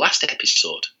start of the last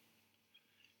episode,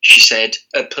 she said,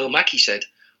 Pearl Mackie said,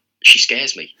 she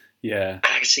scares me. Yeah. And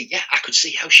I could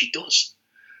see how she does.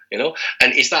 You know,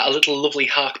 and is that a little lovely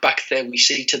hark back there we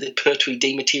see to the Pertwee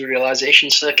dematerialization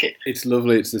circuit? It's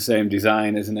lovely. It's the same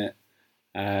design, isn't it?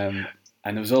 And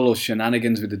there was all those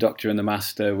shenanigans with the Doctor and the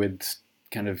Master, with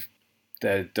kind of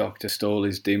the Doctor stole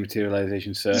his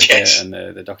dematerialization circuit, and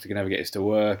the Doctor can never get his to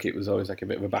work. It was always like a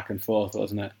bit of a back and forth,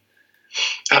 wasn't it?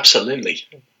 Absolutely.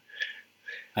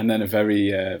 And then a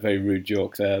very very rude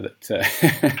joke there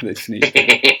that sneaked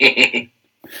in.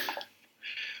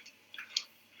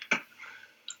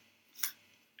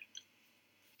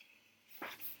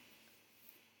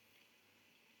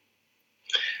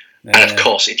 And of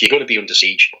course, if you're going to be under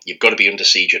siege, you've got to be under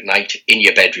siege at night in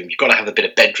your bedroom. You've got to have a bit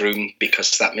of bedroom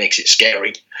because that makes it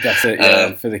scary. That's it,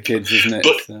 yeah, for the kids, isn't it?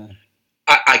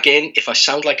 But again, if I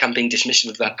sound like I'm being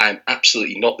dismissive of that, I'm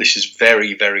absolutely not. This is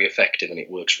very, very effective, and it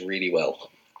works really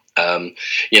well.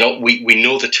 You know, we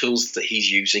know the tools that he's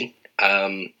using.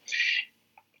 I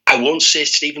won't say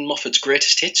Stephen Moffat's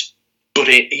greatest hits, but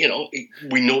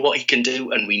we know what he can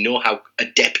do, and we know how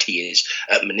adept he is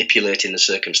at manipulating the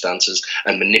circumstances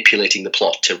and manipulating the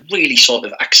plot to really sort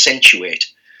of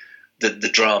accentuate the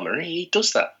drama. And he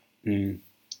does that. Mm.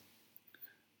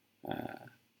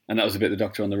 And that was a bit the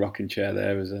Doctor on the rocking chair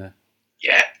there. Was a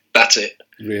that's it.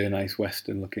 Really nice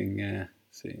Western-looking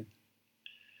scene.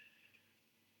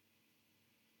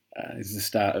 It's the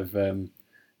start of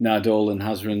Nardole and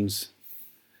Hasran's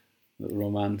little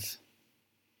romance.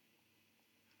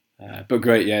 But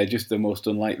great, yeah, just the most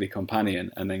unlikely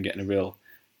companion, and then getting a real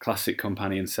classic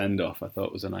companion send-off, I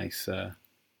thought was a nice... and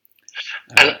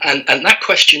that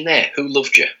question there, who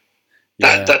loved you?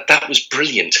 That was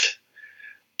brilliant.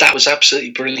 That was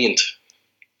absolutely brilliant.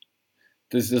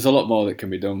 There's a lot more that can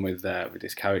be done with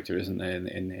this character, isn't there,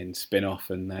 in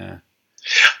spin-off and...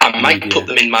 I might put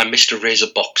them in my Mr. Razor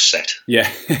box set. Yeah.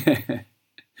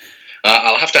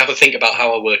 I'll have to have a think about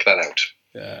how I work that out.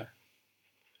 Yeah.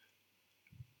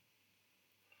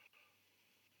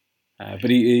 But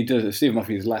he does. Stephen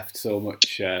Moffat left so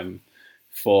much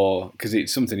because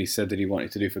it's something he said that he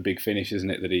wanted to do for Big Finish, isn't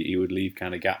it? That he would leave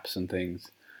kind of gaps and things.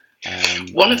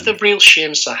 One of the real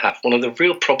shames I have, one of the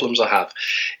real problems I have,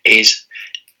 is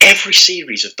every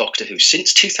series of Doctor Who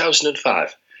since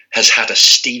 2005 has had a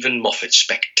Stephen Moffat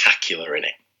spectacular in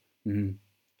it. Mm-hmm.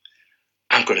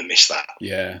 I'm going to miss that.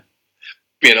 Yeah.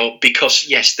 You know, because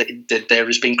yes, there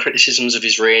has been criticisms of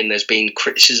his reign. There's been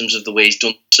criticisms of the way he's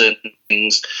done certain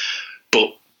things.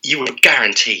 But you were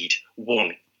guaranteed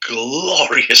one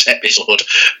glorious episode,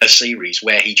 a series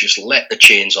where he just let the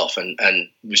chains off and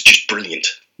was just brilliant.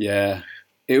 Yeah.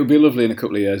 It would be lovely in a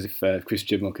couple of years if Chris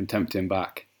Chibnall can tempt him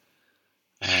back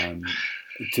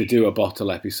to do a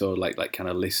bottle episode, like kind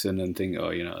of listen and think,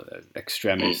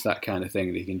 Extremis, that kind of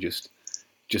thing, that he can just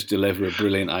deliver a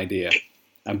brilliant idea.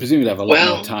 And presumably have a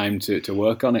lot more time to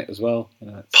work on it as well.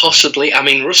 Possibly. I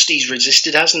mean, Rusty's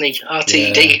resisted, hasn't he?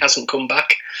 RTD hasn't come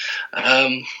back.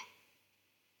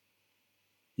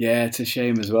 Yeah, it's a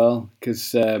shame as well,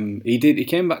 because he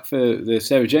came back for the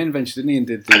Sarah Jane venture, didn't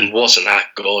he? And wasn't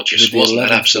that gorgeous? Wasn't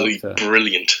that absolutely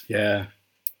brilliant? Yeah.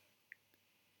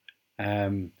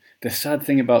 The sad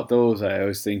thing about those, I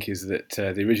always think, is that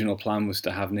the original plan was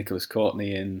to have Nicholas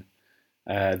Courtney in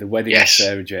the wedding of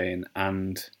Sarah Jane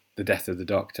and the death of the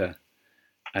Doctor,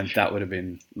 and that would have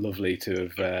been lovely to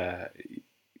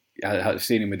have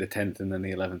seen him with the 10th and then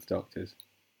the 11th Doctors.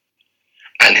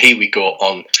 And here we go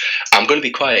on. I'm going to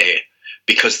be quiet here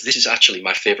because this is actually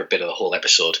my favourite bit of the whole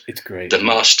episode. It's great. The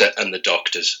Master and the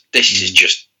Doctors. This is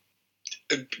just...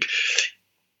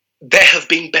 There have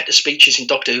been better speeches in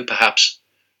Doctor Who, perhaps,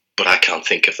 but I can't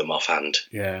think of them offhand.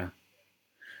 Yeah.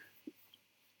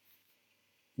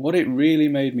 What it really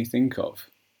made me think of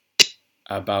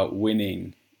about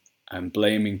winning and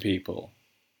blaming people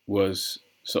was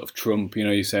sort of Trump. You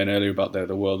know, you're saying earlier about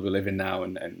the world we live in now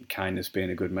and kindness being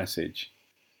a good message.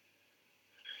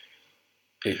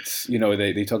 It's, you know,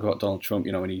 they talk about Donald Trump,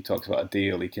 you know, when he talks about a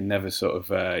deal, he can never sort of,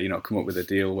 come up with a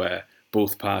deal where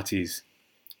both parties,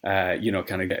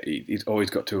 kind of he's always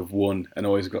got to have won and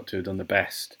always got to have done the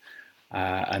best.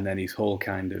 And then his whole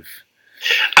kind of...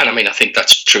 And I mean, I think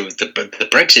that's true of the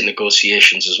Brexit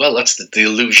negotiations as well. That's the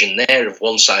illusion there of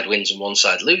one side wins and one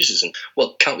side loses. And,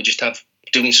 well, can't we just have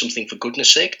doing something for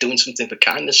goodness sake, doing something for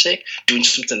kindness sake, doing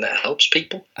something that helps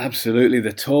people? Absolutely.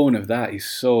 The tone of that is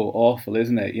so awful,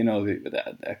 isn't it? You know,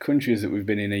 the countries that we've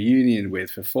been in a union with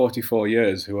for 44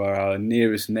 years who are our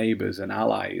nearest neighbours and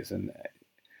allies, and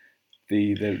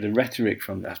the rhetoric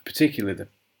from that, particularly the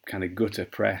kind of gutter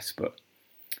press, but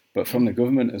from the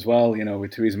government as well, you know,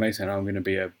 with Theresa May saying, I'm going to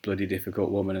be a bloody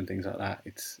difficult woman and things like that.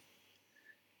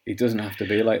 It doesn't have to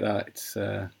be like that. It's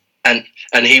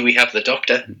and here we have the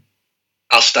Doctor.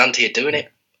 I'll stand here doing it.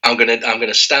 I'm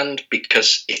gonna stand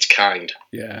because it's kind.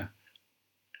 Yeah.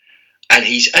 And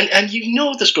and you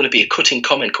know there's going to be a cutting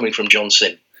comment coming from John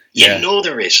Sim. You know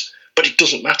there is, but it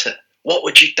doesn't matter. What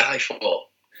would you die for?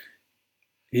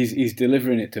 He's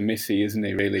delivering it to Missy, isn't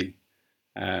he? Really.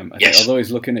 I think although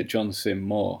he's looking at John Sim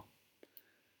more,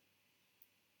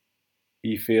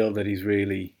 you feel that he's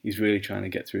really trying to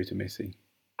get through to Missy.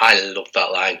 I love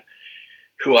that line.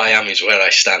 Who I am is where I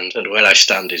stand, and where I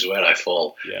stand is where I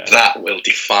fall. Yeah. That will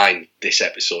define this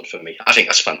episode for me. I think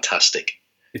that's fantastic.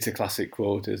 It's a classic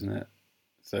quote, isn't it?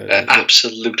 So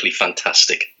absolutely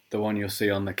fantastic. The one you'll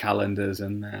see on the calendars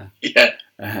and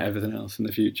everything else in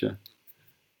the future.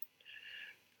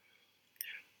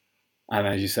 And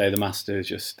as you say, the Master is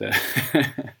just...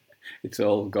 it's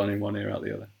all gone in one ear out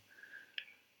the other.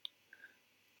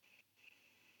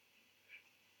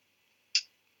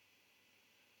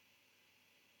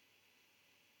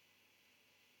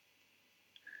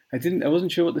 I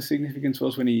wasn't sure what the significance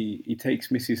was when he takes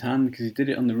Missy's hand, because he did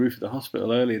it on the roof of the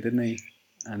hospital earlier, didn't he?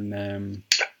 And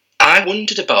I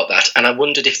wondered about that, and I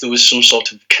wondered if there was some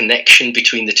sort of connection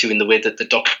between the two in the way that the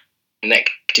Doctor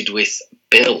connected with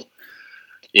Bill.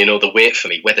 You know, the wait for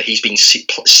me, whether he's been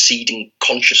seeding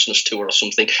consciousness to her or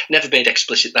something. Never made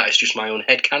explicit. That is just my own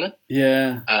headcanon.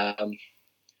 Yeah. I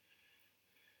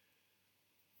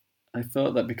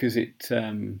thought that because it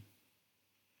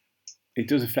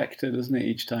does affect her, doesn't it,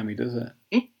 each time he does it?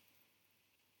 Mm.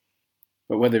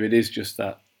 But whether it is just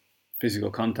that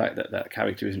physical contact that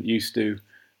character isn't used to.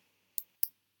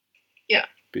 Yeah.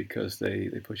 Because they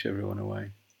push everyone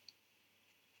away.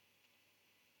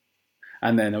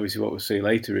 And then obviously what we'll see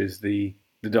later is the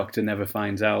Doctor never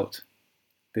finds out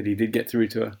that he did get through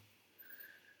to her.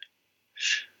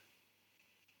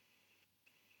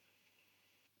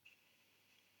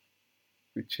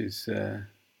 Which is,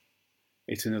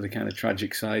 it's another kind of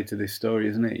tragic side to this story,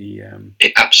 isn't it?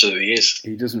 It absolutely is.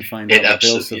 He doesn't find out that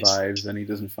Bill survives, and he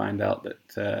doesn't find out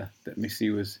that Missy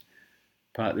was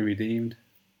partly redeemed.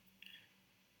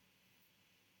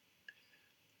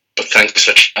 But thanks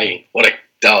for trying.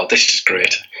 This is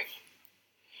great.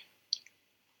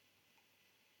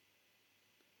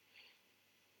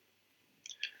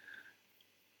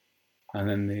 And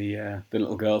then the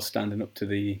little girl standing up to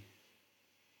the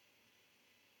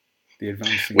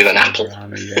advancing with an apple.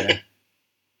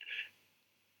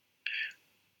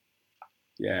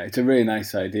 Yeah, it's a really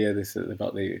nice idea. This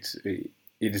about it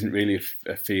isn't really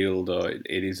a field, or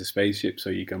it is a spaceship, so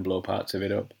you can blow parts of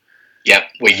it up. Yeah,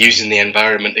 we're using the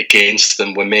environment against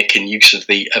them. We're making use of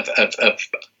of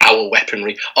our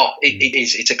weaponry. Oh, it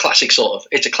is. It's a classic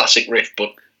it's a classic riff,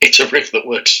 but it's a riff that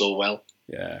works so well.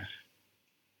 Yeah.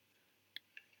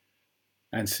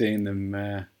 And seeing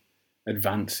them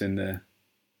advance in the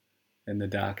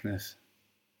darkness,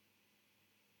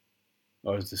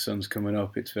 or as the sun's coming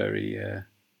up, it's very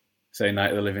say Night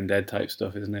of the Living Dead type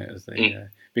stuff, isn't it? As they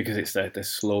because it's the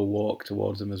slow walk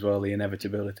towards them as well, the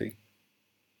inevitability.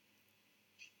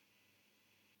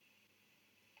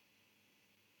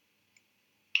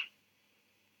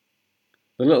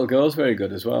 The little girl's very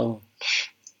good as well.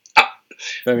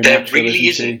 Very there natural, really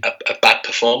isn't a bad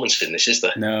performance in this, is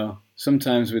there? No.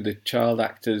 Sometimes with the child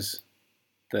actors,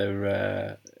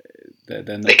 they're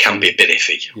not they can be a bit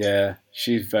iffy. Yeah,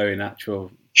 she's very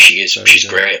natural. She is. She's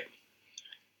great.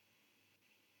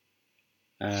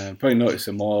 Probably notice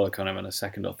her more kind of on a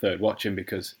second or third watching,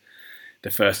 because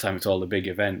the first time it's all the big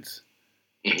events.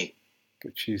 Mm-hmm.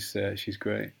 But she's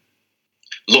great.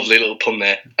 Lovely little pun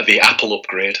there. The Apple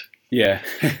upgrade. Yeah.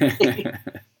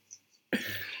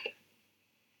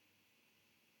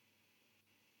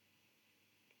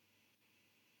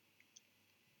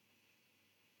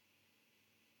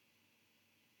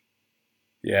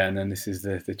 Yeah, and then this is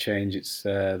the change. It's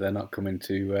they're not coming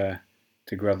to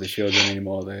grab the children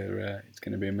anymore. They're it's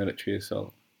going to be a military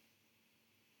assault.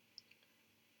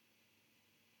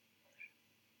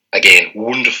 Again,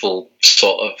 wonderful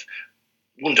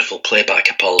play by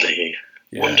Capaldi here.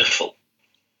 Yeah. Wonderful.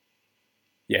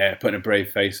 Yeah, putting a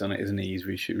brave face on it, isn't he? He's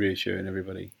reassuring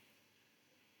everybody.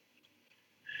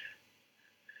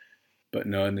 But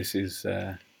no, and this is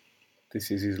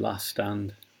his last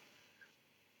stand.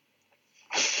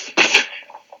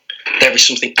 There is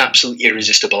something absolutely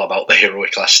irresistible about the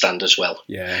heroic last stand as well.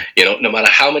 Yeah. You know, no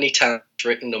matter how many times it's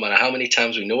written, no matter how many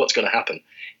times we know what's going to happen,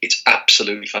 it's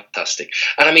absolutely fantastic.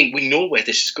 And I mean, we know where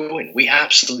this is going. We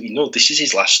absolutely know this is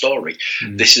his last story.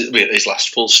 This is his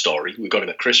last full story. We got him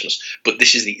at Christmas, but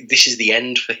this is the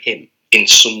end for him in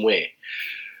some way.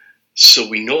 So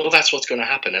we know that's what's going to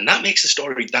happen, and that makes the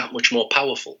story that much more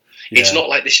powerful. Yeah. It's not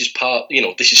like this is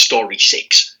this is story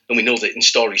 6, and we know that in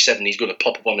story 7 he's going to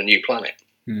pop up on a new planet.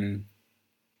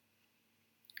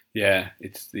 Yeah,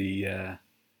 it's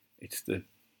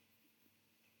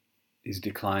his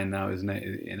decline now, isn't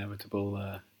it?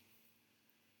 Inevitable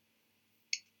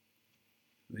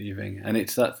leaving, and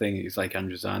it's that thing. It's like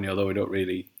Androzani, although you don't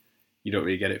really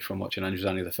get it from watching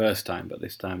Androzani the first time, but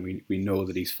this time we know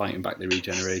that he's fighting back the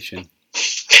regeneration.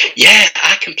 Yeah,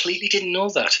 I completely didn't know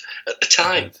that at the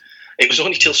time. It was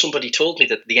only till somebody told me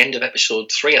that at the end of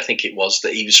episode 3, I think it was,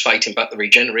 that he was fighting back the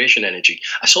regeneration energy.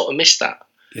 I sort of missed that.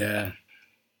 Yeah.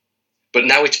 But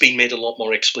now it's been made a lot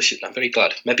more explicit, and I'm very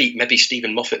glad. Maybe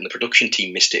Stephen Moffat and the production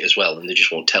team missed it as well, and they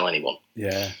just won't tell anyone.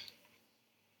 Yeah.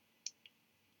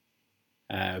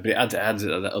 But it adds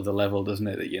at that other level, doesn't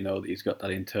it? That you know that he's got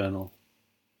that internal.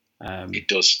 It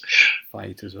does.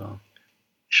 Fight as well.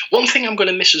 One thing I'm going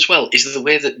to miss as well is the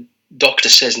way that Doctor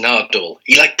says Nardole.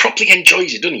 He properly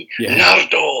enjoys it, doesn't he? Yeah.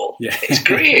 Nardole. Yeah. It's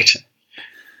great.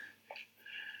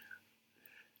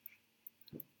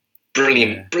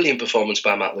 Brilliant performance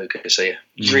by Matt Lucas here.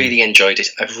 Really enjoyed it.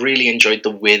 I've really enjoyed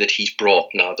the way that he's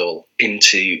brought Nardole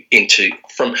into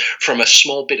from a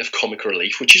small bit of comic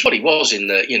relief, which is what he was in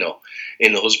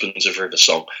the Husbands of River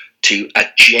song, to a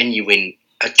genuine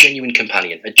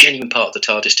companion, a genuine part of the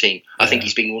TARDIS team. I think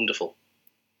he's been wonderful.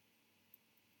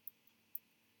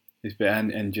 He's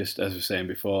been, and just as I was saying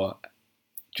before,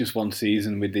 just one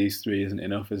season with these 3 isn't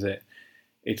enough, is it?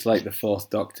 It's like the 4th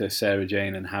Doctor, Sarah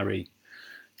Jane and Harry.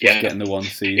 Getting the one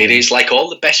season. It is like all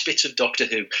the best bits of Doctor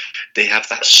Who. They have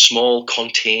that small,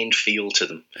 contained feel to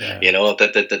them. Yeah. You know,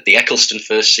 the Eccleston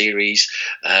first series,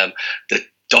 the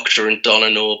Doctor and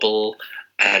Donna Noble,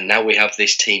 and now we have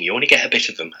this team. You only get a bit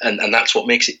of them, and that's what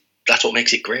makes it. That's what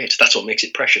makes it great. That's what makes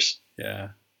it precious. Yeah.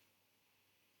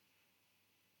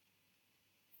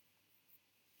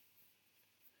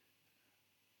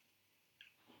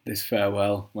 This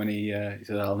farewell, when he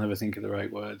said, "I'll never think of the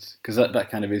right words," because that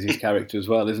kind of is his character as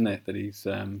well, isn't it? That he's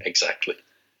exactly.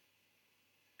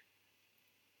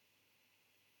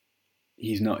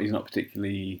 He's not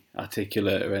particularly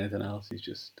articulate or anything else. He's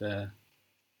just, but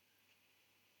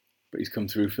he's come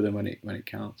through for them when it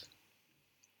counts.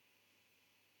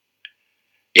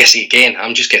 Yes, again,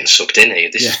 I'm just getting sucked in here.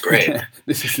 This is great.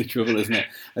 This is the trouble, isn't it?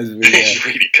 It's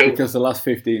really cool. Because the last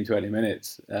 15-20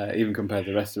 minutes, even compared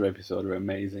to the rest of the episode, are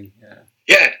amazing. Yeah.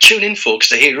 Yeah, tune in, folks,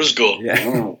 to hear us go.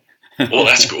 Yeah. Oh,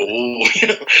 that's cool.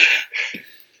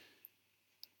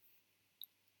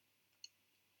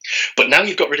 But now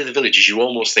you've got rid of the villages, you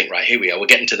almost think, right, here we are. We're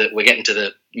getting to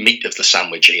the meat of the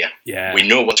sandwich here. Yeah. We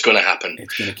know what's going to happen.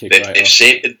 It's going to kick right off.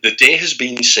 The day has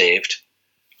been saved.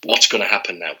 What's going to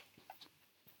happen now?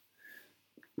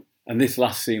 And this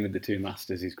last scene with the 2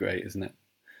 masters is great, isn't it?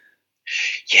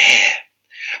 Yeah.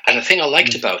 And the thing I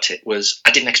liked about it was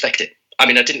I didn't expect it. I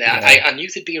mean, I didn't. Yeah. I knew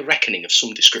there'd be a reckoning of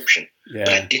some description, but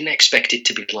I didn't expect it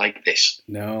to be like this.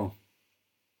 No.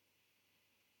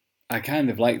 I kind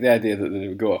of like the idea that they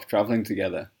would go off travelling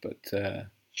together, but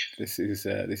this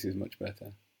is much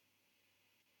better.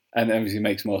 And obviously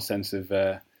makes more sense of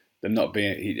her not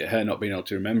being able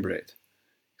to remember it,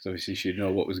 because obviously she'd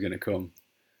know what was going to come.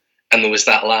 And there was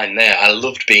that line there. I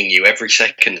loved being you every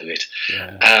second of it.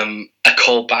 Yeah. A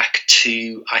call back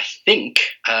to, I think,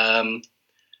 Time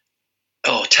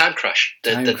Crash.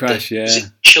 Time Crash, yeah. Is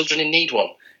it Children in Need one?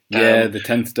 Yeah, the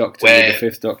 10th Doctor with the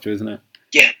 5th Doctor, isn't it?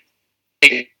 Yeah.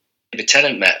 The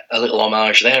Tennant met a little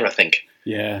homage there, I think.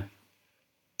 Yeah.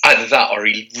 Either that or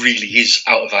he really is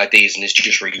out of ideas and is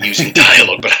just reusing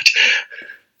dialogue. But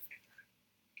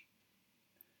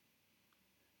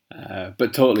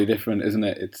But totally different, isn't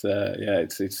it? It's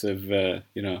it's of I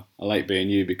like being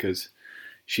you because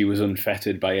she was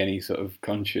unfettered by any sort of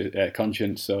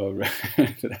conscience or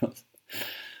anything else.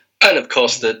 And of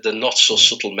course, the not so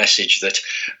subtle message that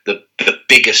the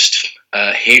biggest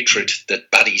hatred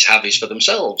that baddies have is for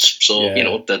themselves. So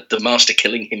the master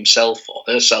killing himself or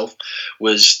herself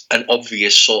was an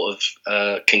obvious sort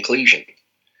of conclusion.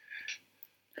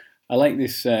 I like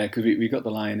this because we got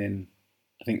the line in,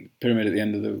 I think, Pyramid at the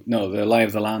end of the Lie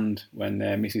of the Land, when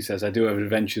Missy says, "I do have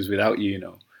adventures without you,"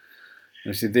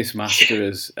 And I said, this master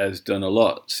has done a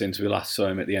lot since we last saw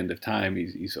him at the end of time.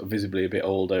 He's sort of visibly a bit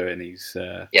older, and he's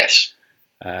been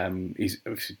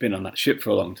on that ship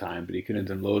for a long time, but he could have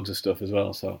done loads of stuff as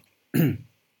well. So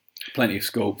plenty of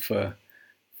scope for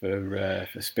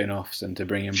spin-offs and to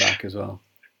bring him back as well.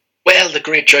 Well, the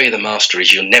great joy of the master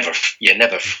is you're never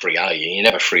free, are you? You're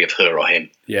never free of her or him.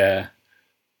 Yeah.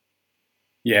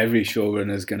 Yeah, every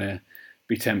showrunner's going to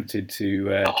be tempted to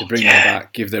bring them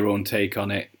back, give their own take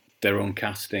on it, their own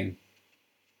casting.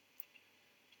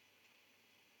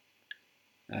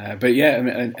 But yeah, I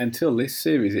mean, until this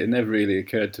series, it never really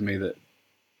occurred to me that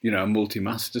a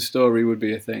multi-master story would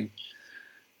be a thing.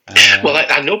 Well,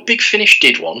 I know Big Finish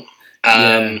did one.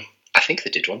 I think they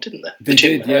did one, didn't they? They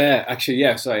did, yeah. Actually,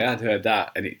 yeah. Sorry, I had heard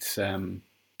that, and it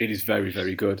is very,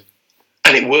 very good.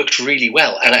 And it worked really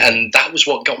well, and that was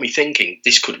what got me thinking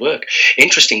this could work.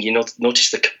 Interesting,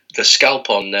 notice the scalp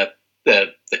on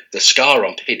the scar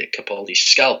on Peter Capaldi's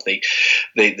scalp, the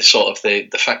sort of the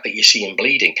fact that you see him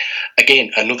bleeding.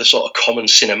 Again, another sort of common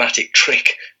cinematic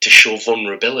trick to show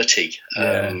vulnerability,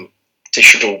 to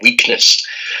show weakness.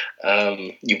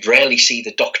 You rarely see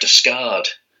the Doctor scarred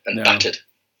and battered.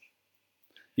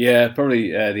 Yeah,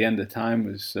 probably the end of time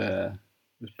was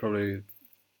probably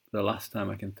the last time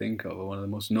I can think of, or one of the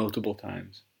most notable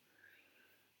times.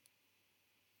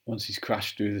 Once he's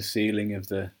crashed through the ceiling of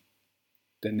the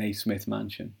Naismith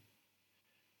mansion.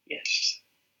 Yes.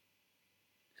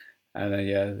 And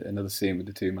then, another scene with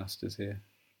the two masters here.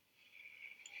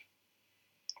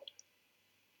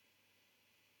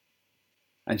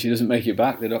 And she doesn't make it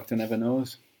back, the Doctor never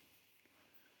knows.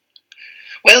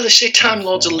 Well, they say Time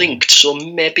Lords are linked, so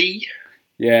maybe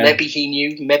he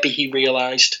knew, maybe he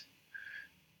realised.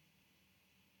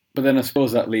 But then I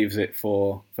suppose that leaves it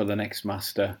for the next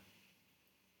master,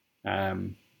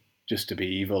 just to be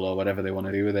evil or whatever they want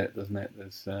to do with it, doesn't it?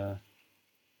 There's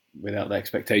without the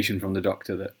expectation from the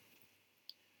Doctor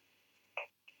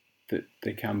that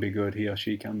they can be good, he or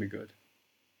she can be good.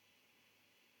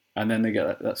 And then they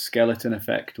get that skeleton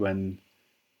effect when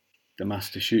the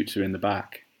master shoots her in the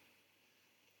back.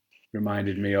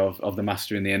 Reminded me of the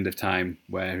master in the End of Time,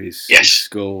 where his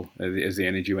skull, as the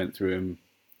energy went through him,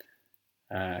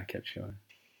 kept showing.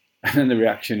 And then the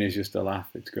reaction is just a laugh.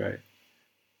 It's great.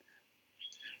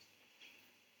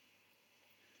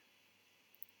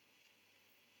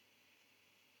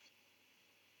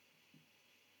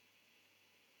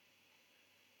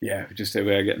 Yeah, just a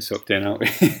way of getting sucked in, aren't we?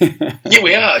 Yeah,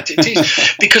 we are. It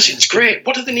is, because it's great.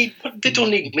 What do they need? They don't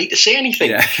need me to say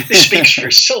anything. Yeah. This speaks for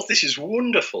itself. This is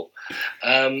wonderful.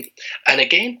 And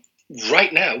again,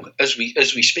 right now, as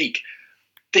we speak,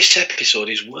 this episode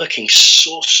is working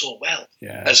so well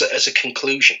as a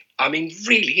conclusion. I mean,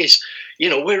 really is.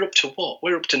 We're up to what?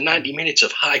 We're up to 90 minutes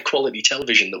of high quality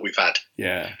television that we've had.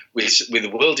 Yeah. With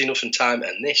The World Enough and Time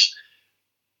and this.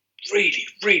 Really,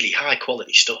 really high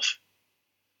quality stuff.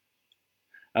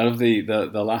 I love the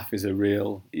laugh is a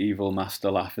real evil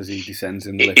master laugh as he descends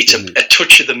in the lift. It's a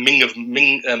touch of the Ming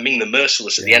the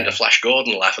Merciless at the end of Flash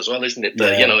Gordon laugh as well, isn't it?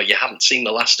 You haven't seen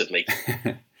the last of me.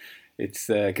 It's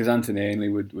because Anthony Ainley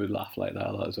would laugh like that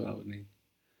a lot as well, wouldn't he?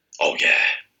 Oh yeah,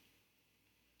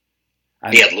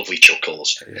 and he had lovely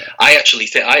chuckles. Yeah. I actually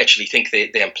think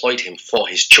they employed him for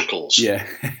his chuckles. Yeah.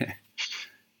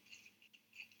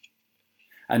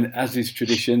 And as is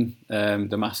tradition,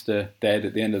 the master dead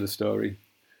at the end of the story.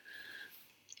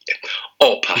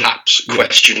 Or perhaps,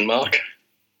 question mark.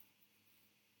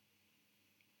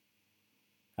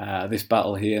 This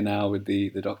battle here now with the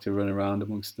Doctor running around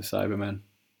amongst the Cybermen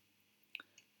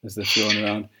as they're thrown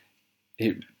around.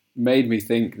 It made me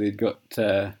think they'd got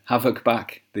Havoc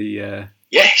back, the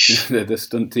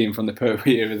stunt team from the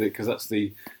Pertwee era, because that's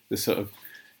the sort of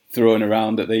throwing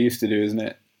around that they used to do, isn't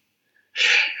it?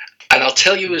 And I'll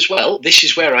tell you as well, this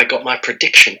is where I got my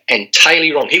prediction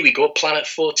entirely wrong. Here we go, Planet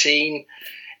 14.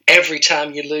 Every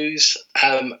time you lose,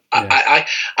 I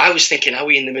was thinking, are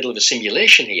we in the middle of a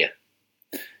simulation here?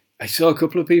 I saw a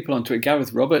couple of people on Twitter.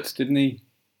 Gareth Roberts, didn't he?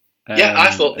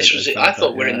 I thought this was it. I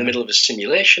thought we're in the middle of a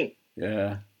simulation.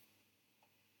 Yeah.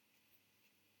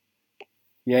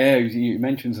 Yeah, he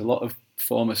mentions a lot of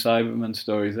former Cyberman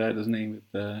stories there, doesn't he?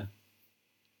 With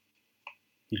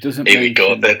he doesn't. Here we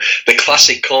go. The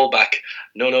classic callback.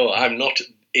 No, I'm not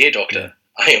a doctor. Yeah.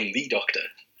 I am the doctor.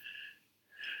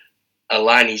 A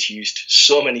line he's used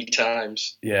so many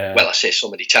times. Yeah. Well, I say so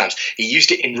many times. He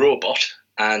used it in Robot,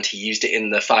 and he used it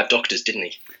in the Five Doctors, didn't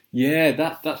he? Yeah,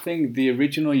 that thing, the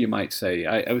original, you might say.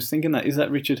 I was thinking is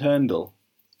that Richard Herndl?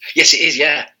 Yes, it is.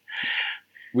 Yeah.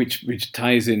 Which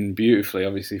ties in beautifully,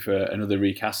 obviously, for another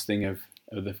recasting of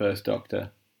the First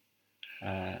Doctor.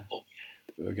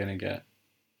 We're gonna get.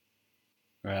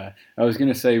 I was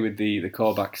going to say with the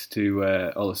callbacks to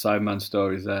all the Cyberman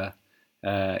stories there,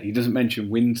 he doesn't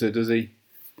mention Windsor, does he?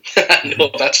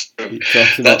 No, that's true. He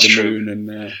talks about the moon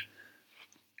and...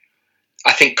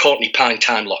 I think Courtney Pine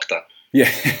time locked that.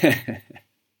 Yeah.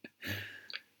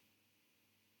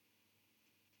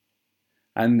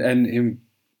 and him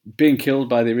being killed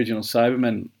by the original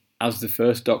Cybermen, as the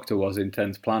First Doctor was in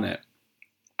 10th Planet.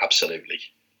 Absolutely.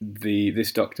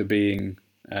 This Doctor being...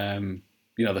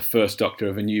 the First Doctor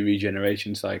of a new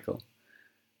regeneration cycle.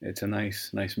 It's a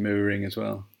nice mirroring as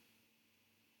well.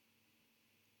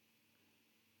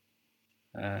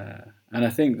 And I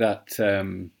think that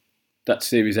that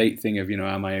Series 8 thing of,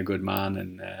 am I a good man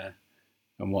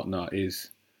and whatnot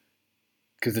is...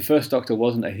 Because the First Doctor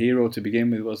wasn't a hero to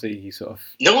begin with, was he? He sort of...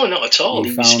 No, not at all.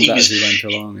 He found that as he went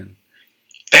along. And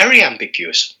very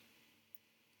ambiguous.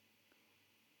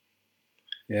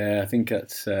 Yeah, I think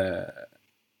that's...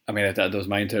 that was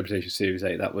my interpretation of Series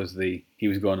 8. That was he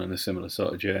was going on a similar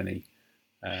sort of journey,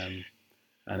 and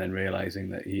then realising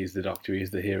that he is the Doctor, he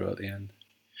is the hero at the end.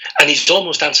 And he's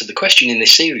almost answered the question in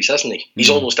this series, hasn't he?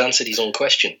 He's almost answered his own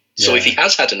question. Yeah. So if he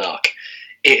has had an arc,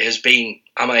 it has been,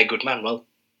 am I a good man? Well,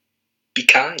 be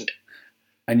kind.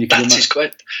 And that's his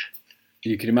question.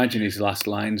 You can imagine his last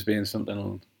lines being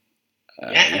something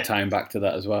tying back to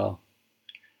that as well.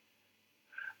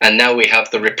 And now we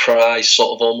have the reprise,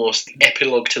 sort of almost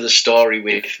epilogue to the story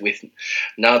with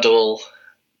Nardole.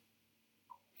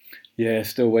 Yeah,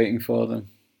 still waiting for them.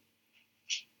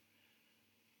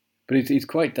 But it's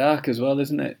quite dark as well,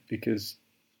 isn't it? Because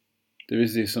there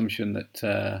is the assumption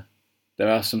that there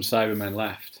are some Cybermen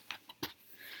left.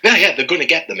 Yeah, they're going to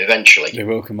get them eventually. They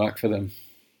will come back for them.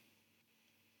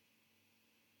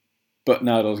 But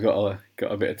Nardole's got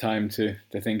a bit of time to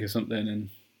think of something and...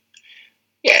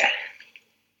 Yeah.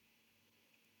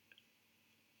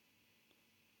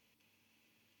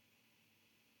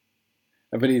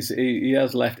 But he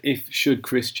has left. Should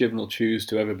Chris Chibnall choose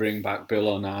to ever bring back Bill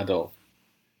or Nardole,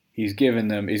 he's given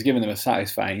them a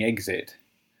satisfying exit,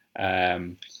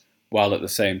 while at the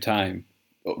same time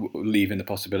leaving the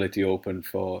possibility open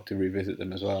to revisit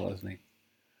them as well, hasn't he?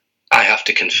 I have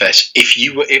to confess,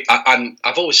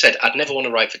 I've always said I'd never want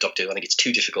to write for Doctor Who. I think it's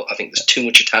too difficult. I think there's too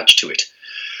much attached to it.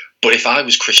 But if I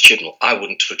was Chris Chibnall, I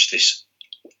wouldn't touch this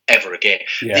ever again.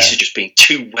 Yeah. This has just been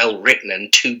too well written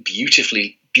and too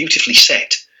beautifully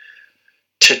set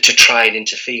to try and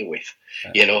interfere with.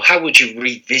 Yeah. How would you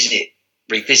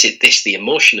revisit this, the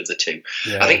emotion of the two?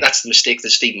 Yeah. I think that's the mistake that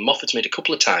Stephen Moffat's made a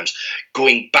couple of times,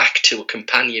 going back to a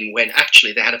companion when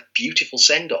actually they had a beautiful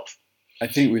send-off. I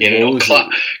think with Rose,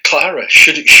 Clara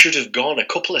should have gone a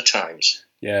couple of times.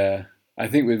 Yeah, I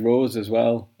think with Rose as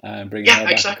well, bringing her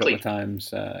back a couple of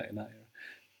times in that era.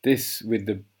 This, with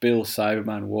the Bill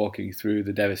Cyberman walking through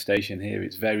the devastation here,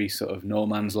 it's very sort of no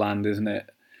man's land, isn't it?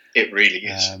 It really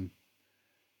is.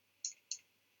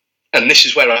 And this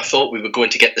is where I thought we were going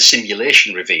to get the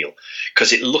simulation reveal,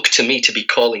 because it looked to me to be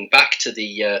calling back to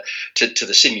the to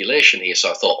the simulation here. So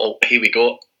I thought, oh, here we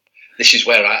go. This is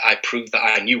where I proved that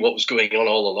I knew what was going on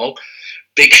all along.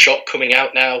 Big shot coming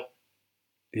out now,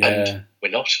 and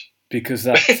we're not. Because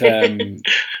that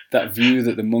that view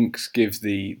that the monks give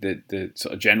the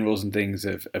sort of generals and things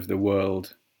of the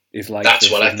world is like...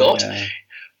 That's what I thought.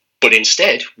 But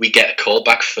instead, we get a call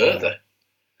back further.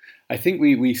 I think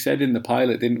we said in the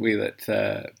pilot, didn't we,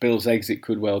 that Bill's exit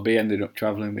could well be ended up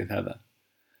travelling with Heather.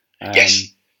 Yes.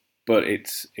 But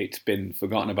it's been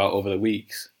forgotten about over the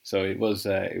weeks, so it was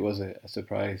a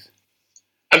surprise.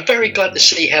 I'm very glad to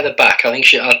see Heather back. I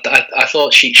think I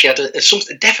thought she had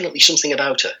definitely something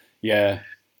about her. Yeah.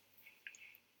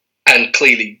 And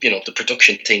clearly, the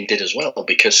production team did as well,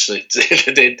 because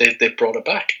they brought her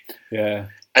back. Yeah.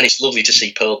 And it's lovely to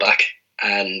see Pearl back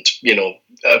and,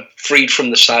 freed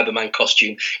from the Cyberman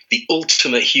costume, the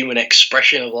ultimate human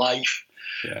expression of life.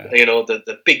 Yeah.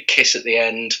 The big kiss at the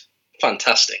end.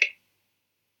 Fantastic.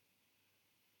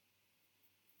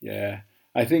 Yeah.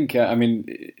 I think,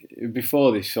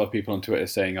 before this, saw people on Twitter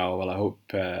saying, oh, well, I hope,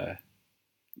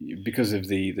 because of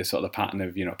the sort of pattern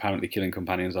of, apparently killing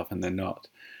companions off and they're not.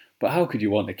 But how could you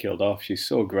want her killed off? She's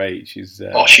so great. She's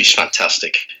she's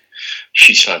fantastic.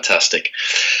 She's fantastic.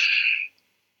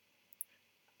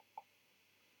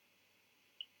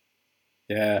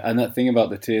 Yeah, and that thing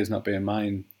about the tears not being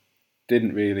mine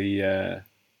didn't really, it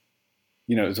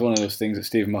was one of those things that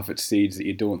Stephen Moffat seeds that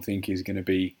you don't think is going to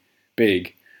be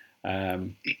big,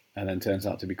 and then turns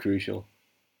out to be crucial.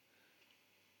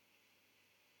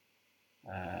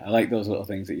 I like those little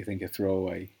things that you think are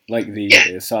throwaway, like the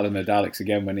Asylum of the Daleks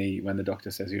again when the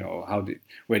Doctor says,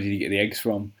 where did you get the eggs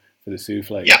from for the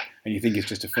souffle? Yeah. And you think it's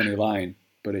just a funny line,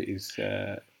 but it is,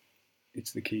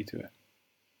 it's the key to it.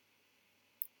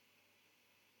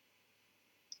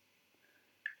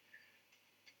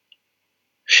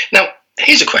 Now,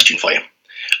 here's a question for you.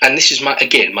 And this is my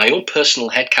own personal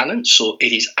headcanon, so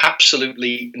it is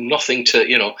absolutely nothing to,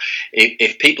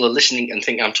 if people are listening and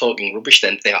think I'm talking rubbish,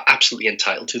 then they are absolutely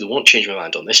entitled to. They won't change my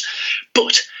mind on this.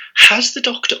 But has the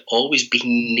Doctor always been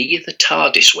near the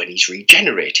TARDIS when he's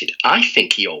regenerated? I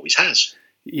think he always has.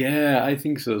 Yeah, I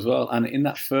think so as well. And in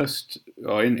that first,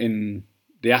 or in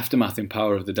the aftermath in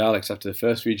Power of the Daleks after the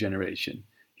first regeneration,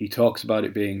 he talks about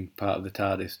it being part of the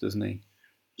TARDIS, doesn't he?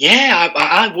 Yeah,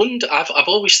 I wonder. I've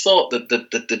always thought that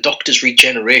the Doctor's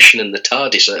regeneration and the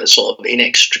TARDIS are sort of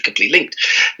inextricably linked.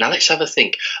 Now let's have a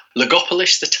think.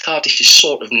 Logopolis, the TARDIS is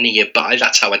sort of nearby.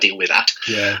 That's how I deal with that.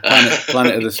 Yeah,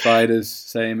 Planet of the Spiders,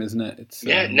 same, isn't it?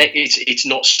 It's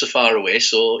not so far away.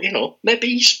 So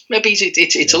maybe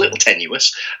it's a little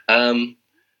tenuous. The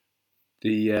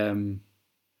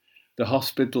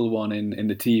hospital one in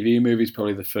the TV movie is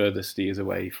probably the furthest he is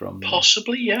away from.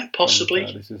 Possibly. From the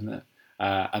TARDIS, isn't it?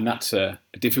 And that's a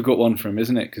difficult one for him,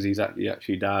 isn't it? Because he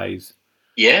actually dies.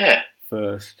 Yeah.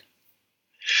 First.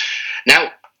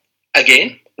 Now,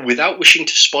 again, without wishing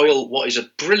to spoil what is a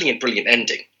brilliant, brilliant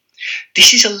ending,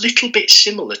 this is a little bit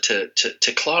similar to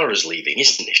Clara's leaving,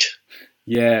 isn't it?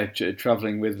 Yeah,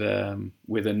 travelling with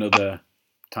another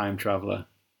time traveller.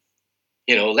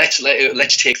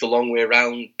 Let's take the long way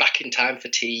around, back in time for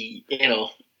tea. Yeah.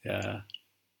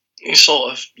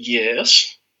 Sort of,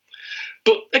 yes.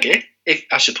 But again,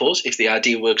 if the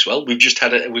idea works well, we've just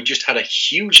had a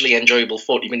hugely enjoyable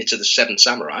 40 minutes of the Seven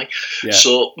Samurai. Yeah.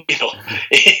 So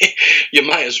you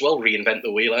might as well reinvent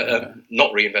the wheel,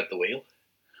 not reinvent the wheel.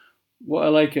 What I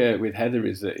like with Heather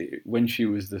is that when she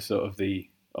was the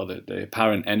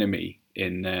apparent enemy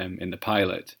in the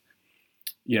pilot,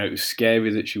 it was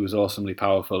scary that she was awesomely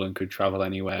powerful and could travel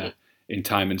anywhere in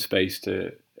time and space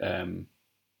to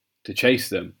chase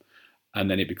them, and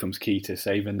then it becomes key to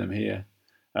saving them here.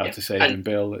 To saving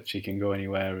Bill, that she can go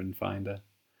anywhere and find her.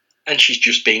 And she's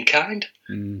just being kind.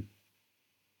 Mm.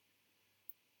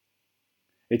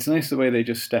 It's nice the way they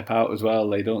just step out as well.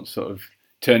 They don't sort of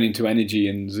turn into energy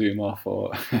and zoom off.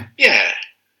 Or yeah.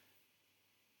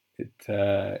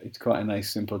 It's quite a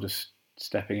nice, simple, just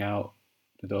stepping out,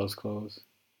 the doors close.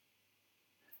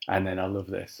 And then I love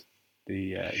this.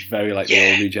 It's very like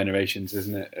the old regenerations,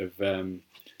 isn't it? Of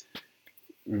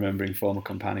remembering former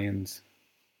companions.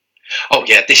 Oh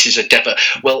yeah, this is a depot.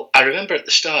 Well, I remember at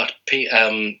the start,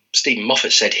 Stephen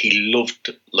Moffat said he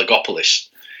loved Logopolis.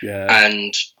 Yeah.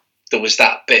 And there was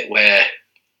that bit where,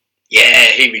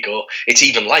 here we go. It's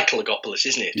even like Logopolis,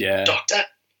 isn't it? Yeah. Doctor.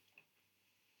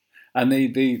 And they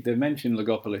mention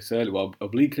Logopolis earlier, well,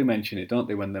 obliquely mention it, don't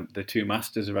they, when the two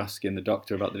masters are asking the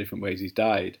Doctor about the different ways he's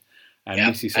died. And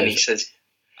Missy says, and he says,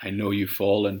 I know you've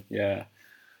fallen. Yeah.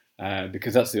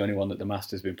 Because that's the only one that the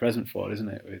Master's been present for, isn't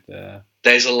it?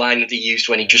 There's a line that he used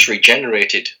when he just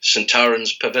regenerated.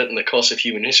 Centaurans perverting the course of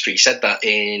human history. He said that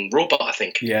in Robot, I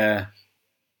think. Yeah.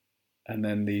 And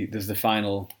then there's the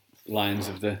final lines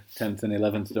of the 10th and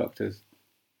 11th Doctors.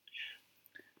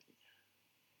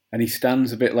 And he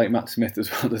stands a bit like Matt Smith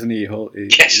as well, doesn't he?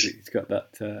 Yes. He's got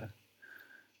that...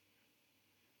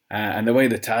 and the way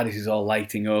the TARDIS is all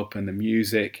lighting up and the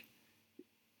music,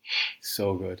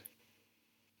 so good.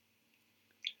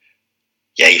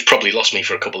 Yeah, you've probably lost me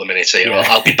for a couple of minutes here. Yeah.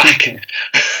 I'll be back.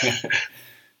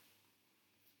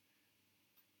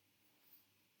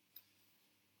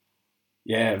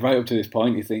 Yeah, right up to this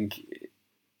point, you think,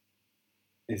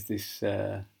 is this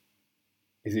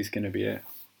going to be it?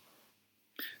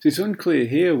 So it's unclear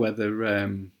here whether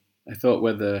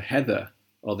whether Heather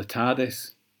or the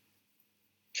TARDIS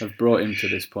have brought him to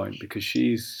this point, because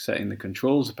she's setting the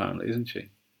controls apparently, isn't she?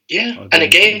 Yeah, and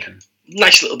again, something.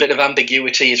 Nice little bit of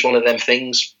ambiguity is one of them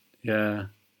things. Yeah.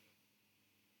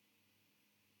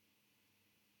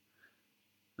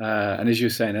 And as you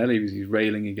were saying earlier, he's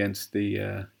railing against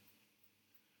the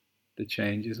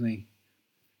change, isn't he?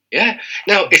 Yeah.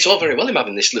 Now, it's all very well him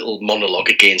having this little monologue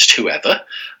against whoever,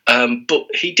 but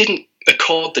he didn't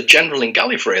accord the general in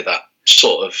Gallifrey that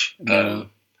sort of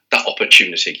that that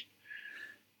opportunity.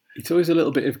 It's always a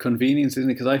little bit of convenience, isn't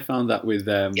it? Because I found that with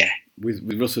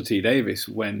Russell T Davies,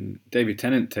 when David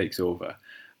Tennant takes over,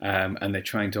 and they're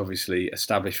trying to obviously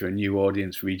establish for a new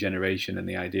audience regeneration and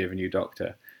the idea of a new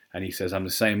Doctor, and he says, "I'm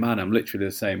the same man. I'm literally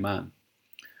the same man."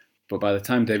 But by the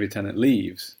time David Tennant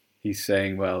leaves, he's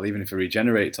saying, "Well, even if I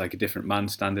regenerate, it's like a different man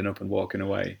standing up and walking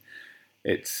away."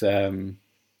 It's the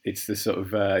sort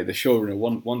of the showrunner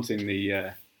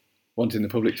wanting the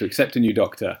public to accept a new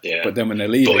Doctor, but then when they're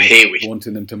leaving,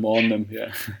 wanting them to mourn them.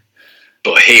 Yeah.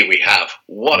 But here we have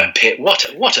what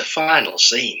a final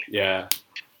scene. Yeah.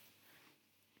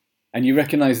 And you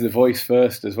recognise the voice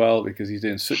first as well, because he's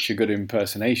doing such a good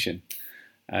impersonation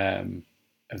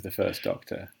of the first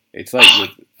Doctor. It's like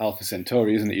with Alpha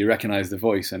Centauri, isn't it? You recognise the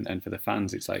voice, and for the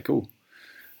fans, it's like, oh,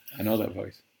 I know that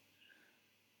voice.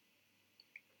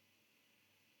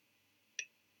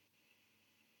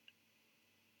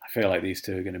 I feel like these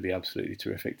two are going to be absolutely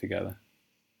terrific together.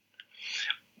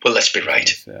 Well, let's be right.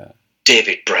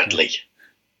 David Bradley.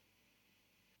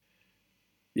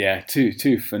 Yeah,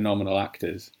 two phenomenal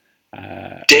actors.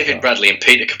 David Bradley and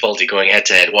Peter Capaldi going head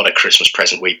to head. What a Christmas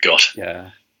present we've got!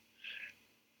 Yeah.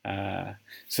 And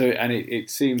it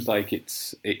seems like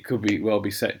it could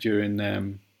be set during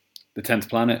the 10th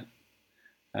Planet.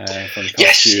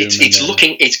 Yes,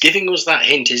 it's giving us that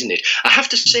hint, isn't it? I have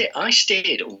to say, I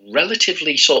stayed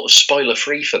relatively sort of spoiler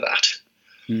free for that,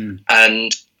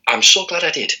 and I'm so glad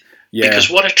I did. Yeah. Because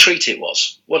what a treat it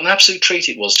was! What an absolute treat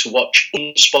it was to watch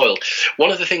unspoiled.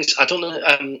 One of the things I don't know,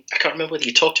 I can't remember whether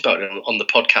you talked about it on the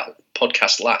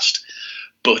podcast last,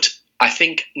 but I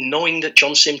think knowing that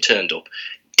John Sim turned up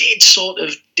did sort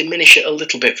of diminish it a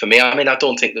little bit for me. I mean, I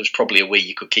don't think there was probably a way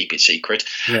you could keep it secret.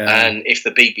 Yeah. And if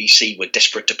the BBC were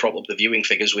desperate to prop up the viewing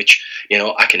figures, which,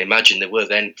 I can imagine they were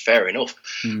then, fair enough.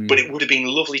 But it would have been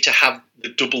lovely to have the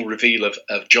double reveal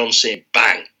of John Sim,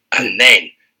 bang, and then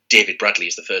David Bradley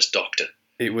is the first Doctor.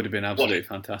 It would have been absolutely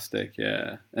fantastic,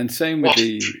 yeah. And same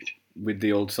with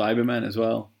the old Cybermen as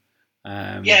well.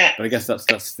 Yeah. But I guess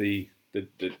that's the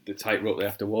tightrope they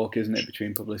have to walk, isn't it,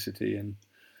 between publicity and...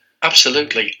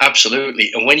 Absolutely.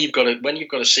 And when you've got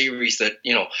a series that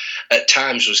at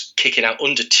times was kicking out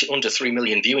under 3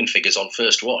 million viewing figures on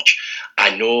first watch,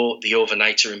 I know the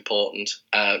overnights are important,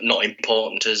 not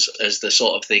important as the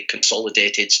sort of the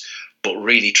consolidated, but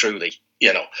really truly,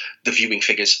 the viewing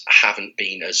figures haven't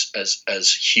been as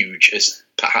huge as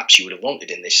perhaps you would have wanted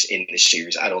in this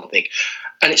series. I don't think,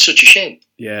 and it's such a shame.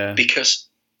 Yeah, because.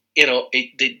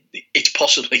 It's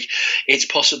possibly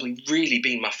really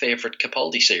been my favourite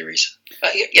Capaldi series.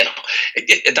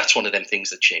 That's one of them things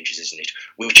that changes, isn't it?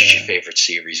 Which is your favourite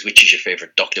series? Which is your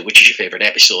favourite Doctor? Which is your favourite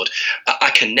episode?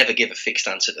 I can never give a fixed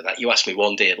answer to that. You ask me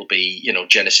one day, it'll be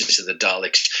Genesis of the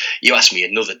Daleks. You ask me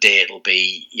another day, it'll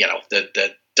be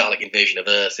the Dalek invasion of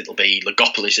Earth. It'll be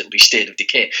Logopolis. It'll be State of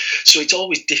Decay. So it's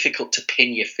always difficult to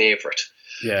pin your favourite.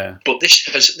 Yeah, but this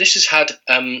has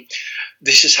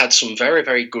had some very,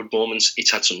 very good moments. It's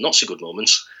had some not so good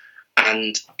moments,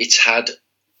 and it's had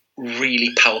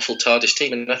really powerful TARDIS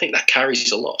team, and I think that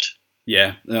carries a lot.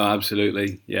 Yeah, no,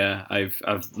 absolutely. Yeah, I've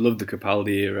loved the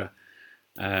Capaldi era,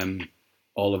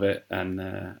 all of it, and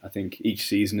I think each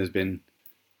season has been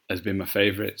my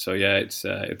favourite. So yeah, it's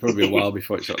it'll probably be a while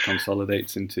before it sort of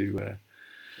consolidates into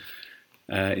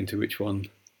which one.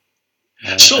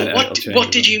 So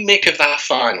what did you make of that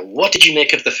final? What did you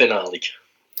make of the finale?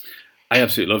 I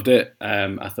absolutely loved it.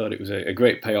 I thought it was a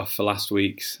great payoff for last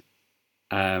week's.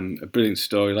 A brilliant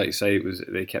story, like you say.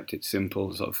 They kept it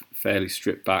simple, sort of fairly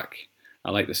stripped back. I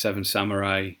like the Seven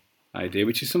Samurai idea,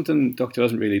 which is something Doctor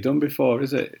hasn't really done before,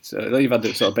 is it? You've had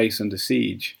the sort of base under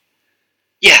siege.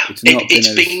 Yeah,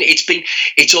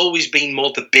 it's always been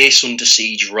more the base under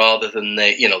siege rather than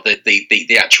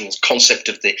the actual concept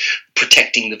of the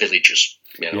protecting the villagers.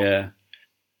 Yeah,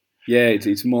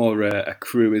 it's more a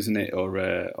crew, isn't it,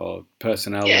 or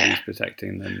personalities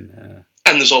protecting than.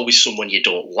 And there's always someone you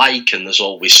don't like, and there's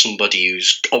always somebody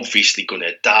who's obviously going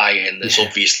to die, and there's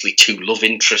obviously two love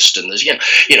interests, and there's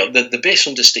the base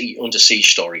under siege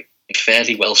story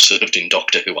fairly well served in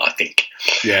Doctor Who, I think.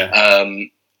 Yeah.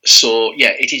 So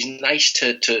yeah, it is nice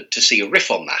to see a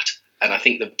riff on that, and I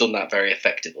think they've done that very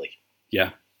effectively.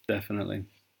 Yeah, definitely.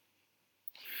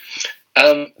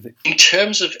 In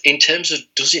terms of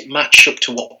does it match up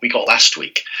to what we got last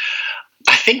week?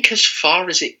 I think as far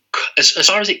as it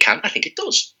can, I think it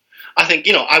does. I think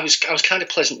I was kind of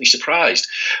pleasantly surprised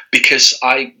because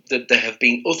there have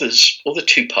been other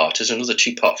two-parters and other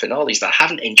two-part finales that I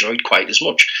haven't enjoyed quite as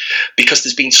much because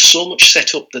there's been so much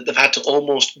set up that they've had to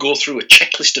almost go through a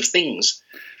checklist of things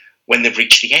when they've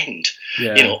reached the end.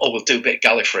 Yeah. You know, oh, we'll do a bit of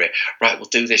Gallifrey. Right, we'll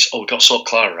do this. Oh, we've got to sort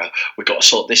Clara out. We've got to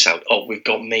sort this out. Oh, we've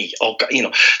got me. Oh, you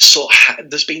know, so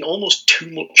there's been almost too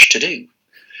much to do.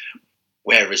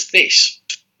 Whereas this,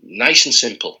 nice and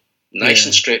simple, nice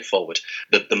and straightforward.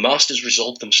 The Masters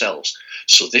resolved themselves.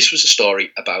 So this was a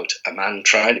story about a man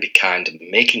trying to be kind and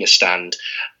making a stand,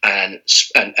 and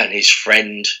his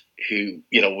friend who,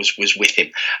 you know, was with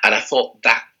him. And I thought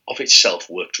that of itself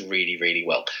worked really, really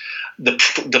well.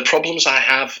 The problems I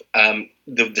have,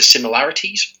 the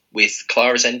similarities with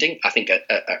Clara's ending, I think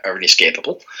are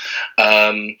inescapable.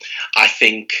 I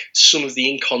think some of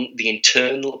the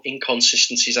internal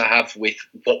inconsistencies I have with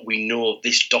what we know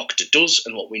this Doctor does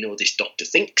and what we know this Doctor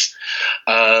thinks.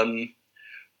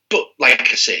 But like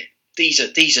I say, these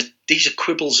are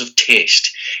quibbles of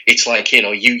taste. It's like, you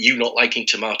know, you not liking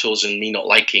tomatoes and me not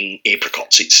liking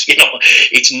apricots. It's, you know,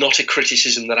 it's not a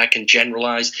criticism that I can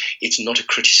generalize. It's not a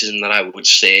criticism that I would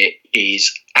say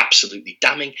is absolutely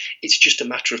damning. It's just a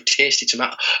matter of taste.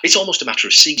 It's almost a matter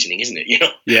of seasoning, isn't it? You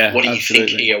know, yeah. What do absolutely. you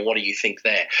think here? What do you think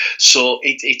there? So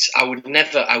it's I would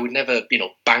never, you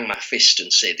know, bang my fist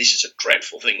and say this is a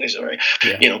dreadful thing. This is all right,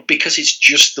 you know, because it's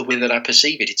just the way that I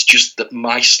perceive it. It's just that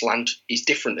my slant is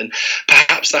different, and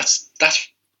perhaps that's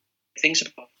things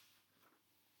about.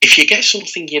 If you get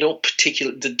something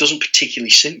that doesn't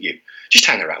particularly suit you, just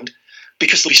hang around,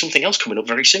 because there'll be something else coming up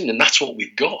very soon, and that's what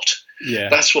we've got. Yeah,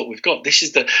 that's what we've got. This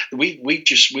is we've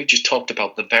just talked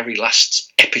about the very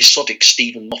last episodic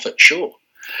Stephen Moffat show.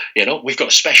 You know, we've got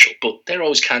a special, but they're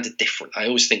always kind of different. I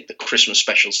always think the Christmas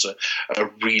specials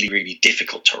are really, really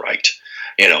difficult to write.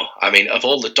 You know, I mean, of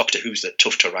all the Doctor Who's that are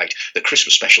tough to write, the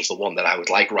Christmas special's the one that I would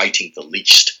like writing the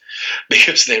least,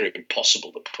 because they're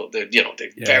impossible to put. They're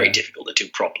very difficult to do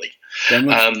properly. They're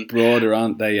much broader,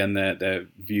 aren't they? And they're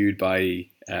viewed by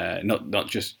not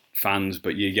just fans,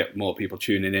 but you get more people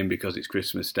tuning in because it's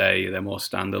Christmas Day. They're more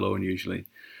standalone usually.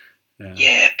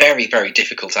 Yeah, very, very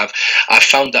difficult. I've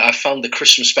found the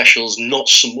Christmas specials not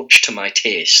so much to my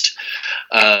taste.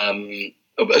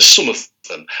 Some of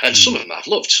them, and some of them I've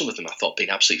loved. Some of them I thought been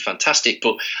absolutely fantastic.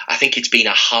 But I think it's been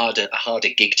a harder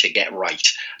gig to get right.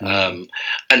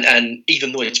 And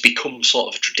even though it's become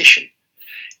sort of a tradition,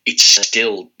 it's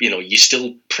still, you know, you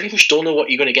still pretty much don't know what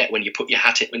you're going to get when you put your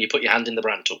hand in the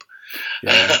brand tub.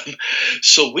 Yeah.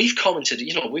 So we've commented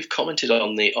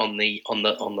on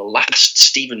the last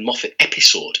Stephen Moffat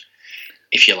episode,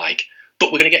 if you like,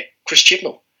 but we're going to get Chris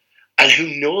Chibnall, and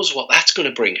who knows what that's going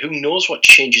to bring? Who knows what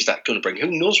changes that's going to bring?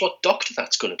 Who knows what Doctor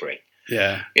that's going to bring?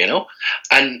 Yeah, you know,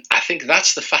 and I think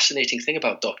that's the fascinating thing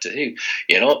about Doctor Who.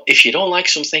 You know, if you don't like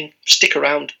something, stick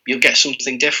around; you'll get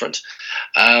something different.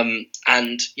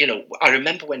 And you know, I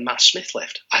remember when Matt Smith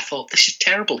left, I thought, this is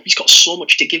terrible. He's got so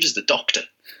much to give as the Doctor.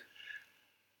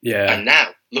 Yeah, and now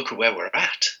look at where we're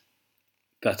at.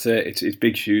 That's it. It's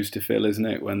big shoes to fill, isn't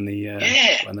it? When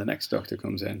the next Doctor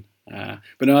comes in.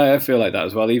 But no, I feel like that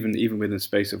as well. Even within the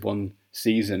space of one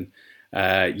season.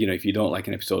 You know, if you don't like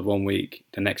an episode one week,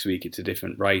 the next week it's a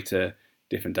different writer,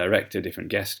 different director, different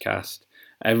guest cast.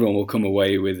 Everyone will come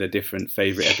away with a different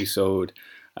favourite episode,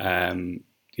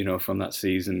 you know, from that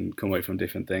season, come away from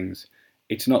different things.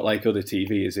 It's not like other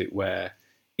TV, is it, where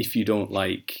if you don't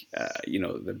like, you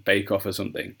know, the Bake Off or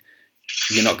something,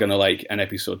 you're not going to like an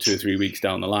episode 2 or 3 weeks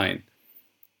down the line.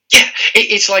 Yeah,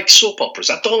 it's like soap operas.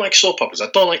 I don't like soap operas. I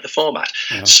don't like the format.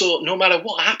 Yeah. So no matter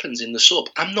what happens in the soap,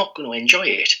 I'm not going to enjoy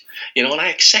it. You know, and I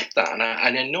accept that, and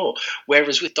I know.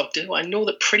 Whereas with Doctor Who, I know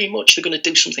that pretty much they're going to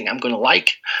do something I'm going to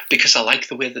like, because I like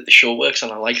the way that the show works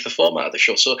and I like the format of the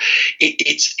show. So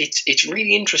it's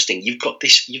really interesting. You've got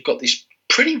this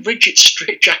pretty rigid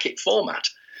straitjacket format,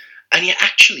 and yet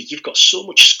actually you've got so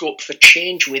much scope for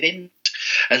change within it,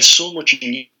 and so much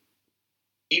new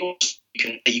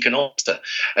you can alter,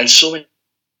 and so many.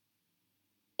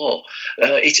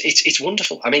 It's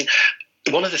wonderful. I mean,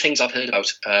 one of the things I've heard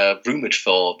about, rumoured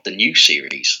for the new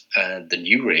series, the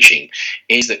new regime,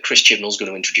 is that Chris Chibnall's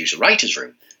going to introduce a writer's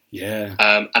room. Yeah.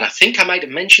 And I think I might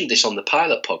have mentioned this on the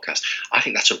pilot podcast. I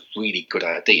think that's a really good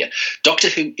idea. Doctor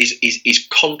Who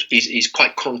is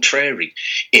quite contrary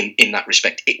in that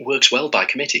respect. It works well by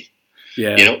committee.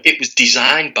 Yeah. You know, it was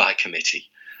designed by committee.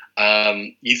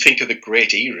 You think of the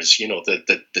great eras, you know,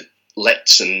 the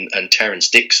Letts and Terence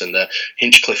Dicks and the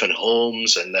Hinchcliffe and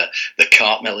Holmes and the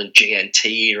Cartmel and GNT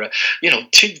era, you know,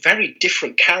 two very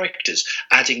different characters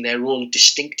adding their own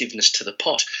distinctiveness to the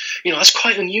pot. You know, that's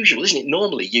quite unusual, isn't it?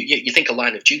 Normally, you think of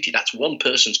Line of Duty, that's one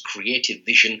person's creative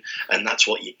vision, and that's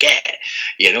what you get.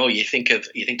 You know, you think of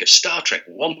Star Trek,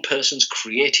 one person's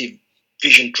creative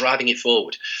vision driving it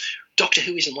forward. Doctor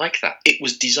Who isn't like that. It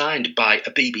was designed by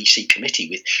a BBC committee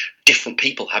with different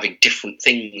people having different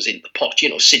things in the pot. You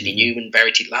know, Sidney Newman,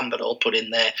 Verity Lambert, all put in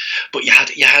there, but you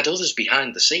had others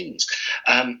behind the scenes,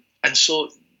 and so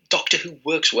Doctor Who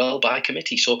works well by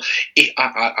committee. So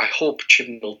I hope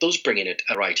Chibnall does bring in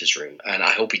a writer's room, and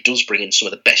I hope he does bring in some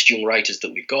of the best young writers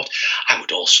that we've got. I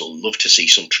would also love to see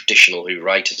some traditional Who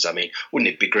writers. I mean, wouldn't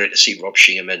it be great to see Rob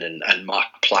Shearman and Mark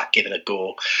Platt giving a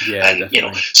go? Yeah, and definitely. you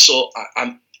know, so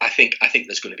I think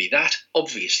there's going to be that.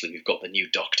 Obviously, we've got the new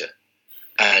Doctor,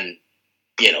 and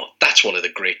you know, that's one of the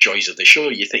great joys of the show.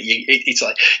 You think it's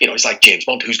like, you know, it's like James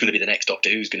Bond. Who's going to be the next Doctor?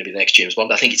 Who's going to be the next James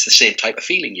Bond? I think it's the same type of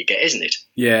feeling you get, isn't it?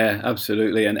 Yeah,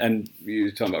 absolutely. And you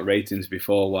were talking about ratings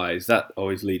before, wise. That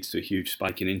always leads to a huge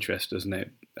spike in interest, doesn't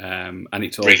it? And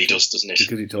it's all really does, doesn't it?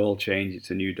 Because it's all changed. It's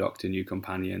a new Doctor, new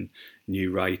companion,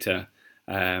 new writer.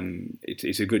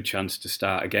 It's a good chance to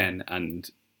start again. And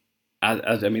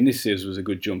as I mean, this series was a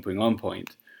good jumping on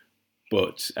point.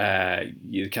 But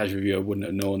the casual viewer wouldn't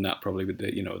have known that probably with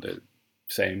the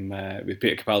same with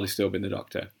Peter Capaldi still being the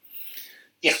Doctor.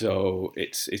 Yeah. So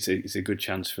it's a good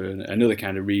chance for another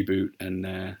kind of reboot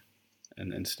and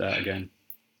start again.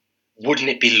 Wouldn't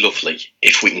it be lovely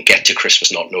if we can get to Christmas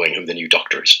not knowing who the new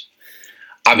Doctor is?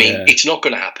 I mean, It's not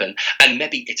going to happen, and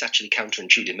maybe it's actually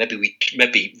counterintuitive. Maybe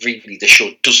really the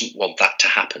show doesn't want that to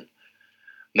happen.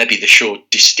 Maybe the show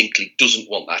distinctly doesn't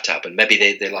want that to happen.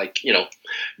 Maybe they're like, you know,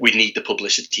 we need the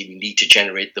publicity, we need to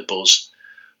generate the buzz.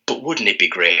 But wouldn't it be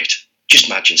great? Just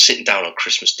imagine sitting down on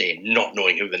Christmas Day and not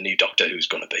knowing who the new Doctor Who's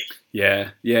going to be. Yeah,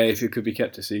 if it could be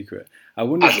kept a secret. I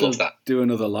wonder if love that. Do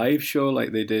another live show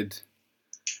like they did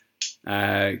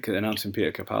announcing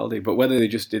Peter Capaldi. But whether they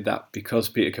just did that because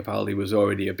Peter Capaldi was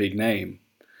already a big name.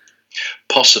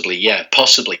 Possibly, yeah,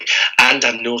 possibly. And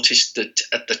I noticed that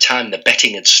at the time the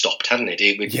betting had stopped, hadn't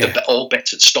it? All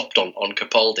bets had stopped on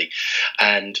Capaldi,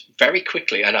 and very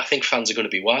quickly. And I think fans are going to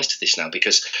be wise to this now,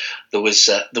 because there was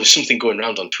something going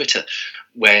around on Twitter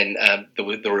when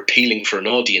they were appealing for an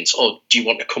audience. Oh, do you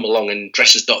want to come along and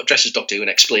dress as Doctor Who and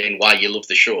explain why you love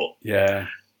the show? Yeah.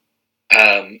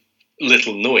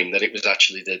 Little knowing that it was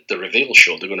actually the reveal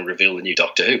show. They're going to reveal the new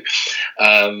Doctor Who,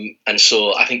 and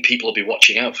so I think people will be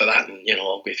watching out for that. And you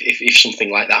know, if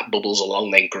something like that bubbles along,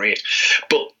 then great.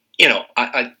 But you know,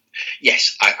 I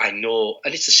know,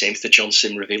 and it's the same with the John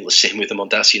Sim reveal, the same with the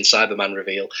Mondasian Cyberman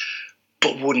reveal.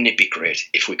 But wouldn't it be great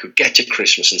if we could get to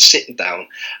Christmas and sitting down,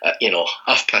 at,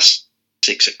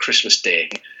 6:30 at Christmas Day,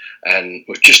 and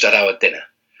we've just had our dinner,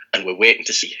 and we're waiting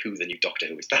to see who the new Doctor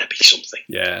Who is. That'd be something.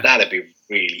 Yeah. That'd be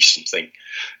really something,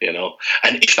 you know.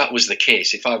 And if that was the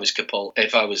case, if I was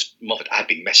Moffat, I'd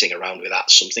be messing around with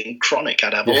that, something chronic.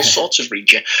 I'd have all sorts of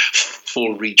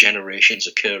full regenerations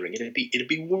occurring. It'd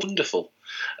be wonderful.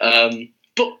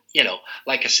 But you know,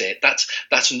 like I say,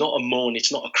 that's not a moan.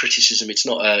 It's not a criticism. It's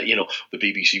not a the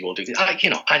BBC won't do this.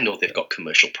 I know they've got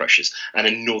commercial pressures, and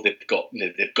I know they've got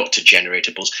to generate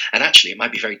a buzz. And actually, it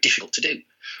might be very difficult to do,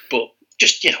 but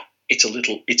just it's a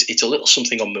little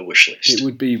something on my wish list. It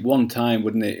would be one time,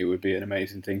 wouldn't it? It would be an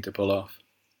amazing thing to pull off.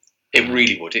 It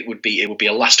really would. It would be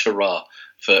a last hurrah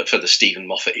for the Stephen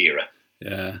Moffat era.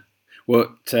 Yeah.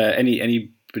 What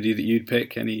anybody that you'd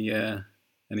pick? Any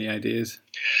ideas?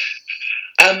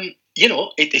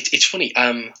 It's funny.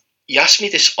 You asked me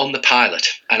this on the pilot,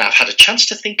 and I've had a chance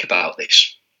to think about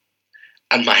this,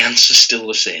 and my answer's still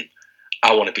the same.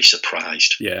 I want to be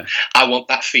surprised. Yeah. I want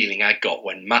that feeling I got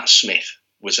when Matt Smith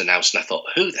was announced, and I thought,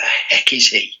 who the heck is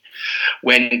he?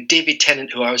 When David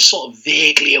Tennant, who I was sort of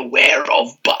vaguely aware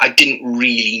of, but I didn't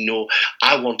really know,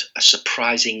 I want a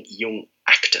surprising young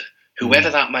actor,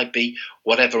 whoever that might be,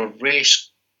 whatever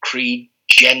race, creed,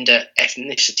 gender,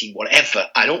 ethnicity, whatever,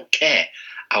 I don't care.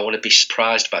 I want to be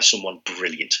surprised by someone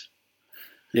brilliant.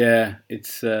 Yeah,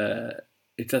 it's a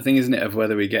thing, isn't it, of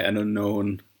whether we get an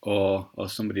unknown or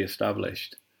somebody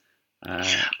established.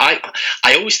 I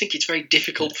always think it's very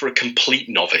difficult for a complete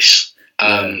novice.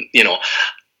 I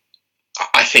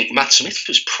think Matt Smith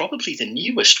was probably the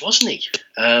newest, wasn't he?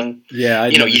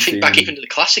 You think back even to the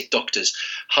classic Doctors: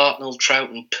 Hartnell,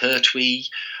 Troughton, Pertwee,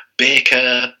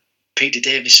 Baker, Peter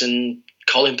Davison,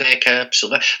 Colin Baker,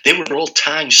 Sylvester. They were all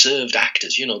time-served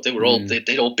actors. They were all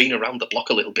they'd all been around the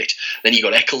block a little bit. Then you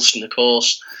got Eccleston, of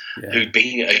course, who'd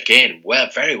been again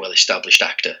very well established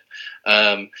actor.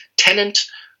 Tennant,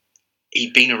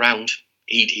 he'd been around.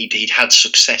 He'd had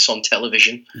success on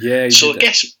television. Yeah. So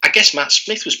I guess Matt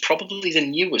Smith was probably the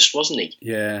newest, wasn't he?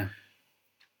 Yeah.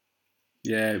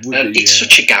 Yeah. It would it's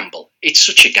such a gamble. It's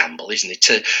such a gamble, isn't it,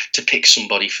 to pick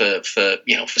somebody for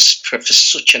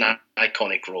such an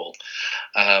iconic role.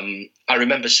 I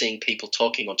remember seeing people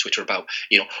talking on Twitter about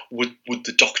would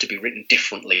the Doctor be written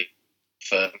differently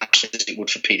for as it would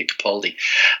for Peter Capaldi.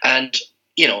 And,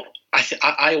 you know,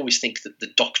 I always think that the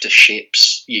Doctor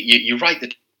shapes, you write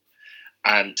that,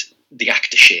 and the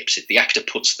actor shapes it. The actor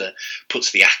puts the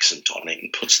accent on it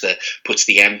and puts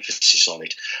the emphasis on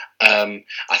it.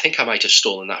 I think I might have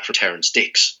stolen that from Terrance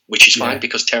Dicks, which is fine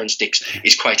because Terrance Dicks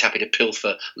is quite happy to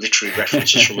pilfer literary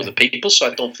references from other people, so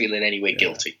I don't feel in any way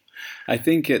guilty. I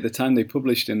think at the time they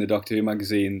published in the Doctor Who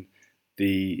magazine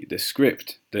the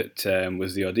script that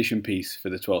was the audition piece for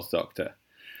the 12th Doctor,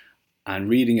 and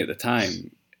reading at the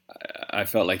time, I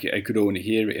felt like I could only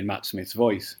hear it in Matt Smith's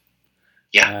voice.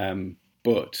 Yeah.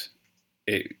 But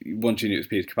once you knew it was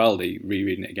Peter Capaldi,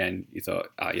 rereading it again, you thought,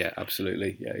 yeah,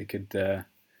 absolutely, yeah, you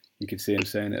could see him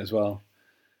saying it as well.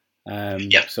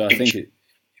 So I think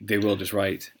they will just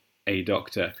write a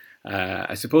Doctor.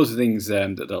 I suppose the things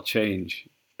that they'll change.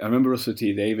 I remember Russell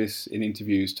T Davies in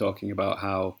interviews talking about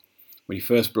how when he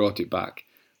first brought it back,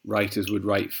 writers would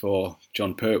write for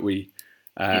John Pertwee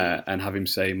and have him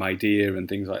say "my dear" and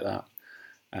things like that.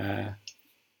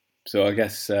 So I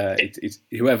guess it's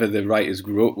whoever the writers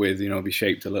grew up with, be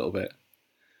shaped a little bit.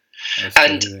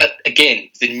 And again,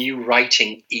 the new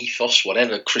writing ethos,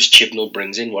 whatever Chris Chibnall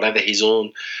brings in, whatever his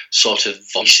own sort of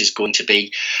voice is going to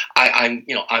be, I'm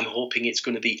hoping it's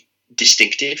going to be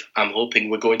distinctive. I'm hoping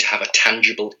we're going to have a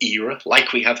tangible era,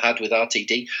 like we have had with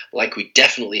RTD, like we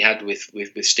definitely had with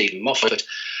Stephen Moffat.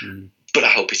 But I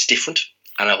hope it's different.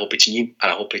 And I hope it's new,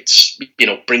 and I hope it's,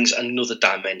 brings another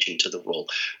dimension to the role.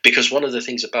 Because one of the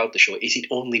things about the show is it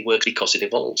only works because it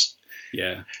evolves.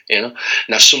 Yeah.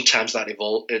 Now sometimes that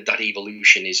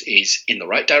evolution is in the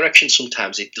right direction.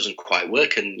 Sometimes it doesn't quite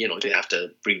work, and they have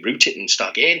to reroute it and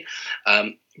start again.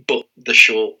 But the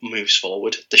show moves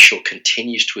forward. The show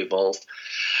continues to evolve.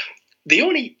 The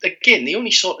only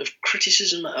sort of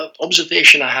criticism,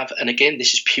 observation I have, and again,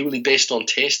 this is purely based on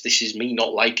taste, this is me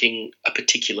not liking a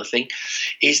particular thing,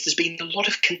 is there's been a lot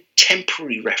of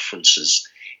contemporary references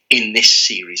in this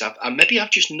series. Maybe I've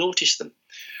just noticed them,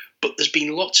 but there's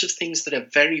been lots of things that are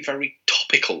very, very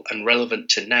topical and relevant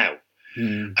to now.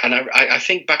 And I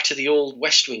think back to the old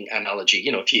West Wing analogy.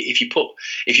 If you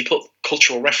put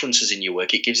cultural references in your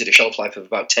work, it gives it a shelf life of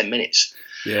about 10 minutes.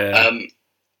 Yeah.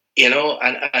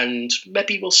 And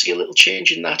maybe we'll see a little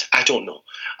change in that. I don't know.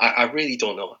 I really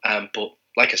don't know. But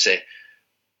like I say,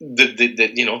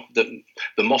 the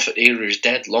Moffat era is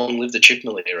dead. Long live the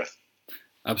Chibnall era.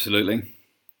 Absolutely.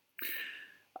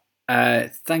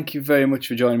 Thank you very much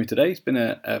for joining me today. It's been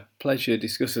a pleasure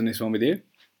discussing this one with you.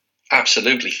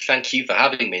 Absolutely. Thank you for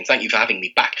having me, and thank you for having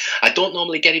me back. I don't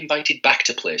normally get invited back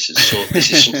to places, so this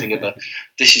is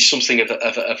something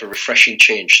of a refreshing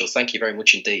change. So thank you very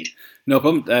much indeed. No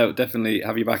problem. Definitely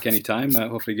have you back anytime.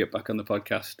 Hopefully get back on the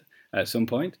podcast at some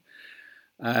point.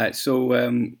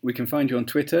 So we can find you on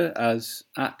Twitter as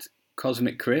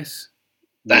 @CosmicChris.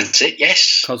 That's it.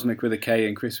 Yes. Cosmic with a K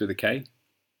and Chris with a K.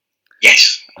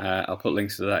 Yes. I'll put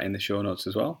links to that in the show notes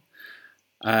as well.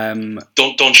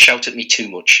 Don't shout at me too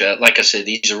much. Like I said,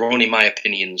 these are only my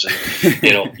opinions,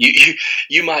 and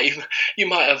you might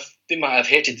have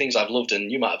hated things I've loved,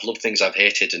 and you might have loved things I've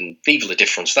hated, and viva la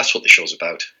difference. That's what the show's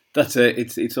about. That's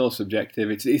it. It's all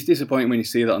subjective. It's disappointing when you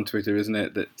see that on Twitter, isn't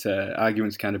it? That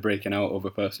arguments kind of breaking out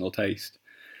over personal taste.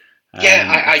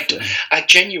 I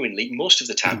genuinely, most of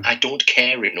the time, I don't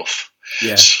care enough.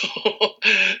 Yeah. So,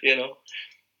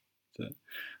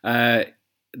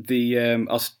 I'm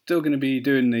still going to be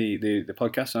doing the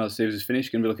podcast now the series is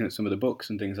finished. Going to be looking at some of the books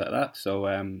and things like that.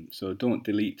 So don't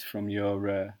delete from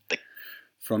your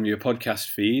podcast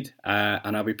feed.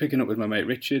 And I'll be picking up with my mate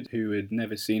Richard, who had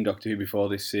never seen Doctor Who before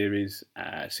this series.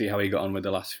 See how he got on with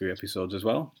the last few episodes as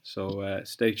well. So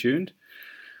stay tuned.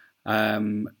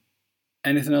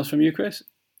 Anything else from you, Chris?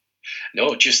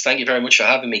 No, just thank you very much for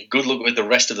having me. Good luck with the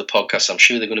rest of the podcast. I'm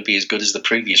sure they're going to be as good as the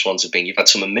previous ones have been. You've had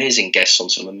some amazing guests on,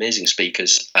 some amazing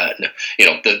speakers. The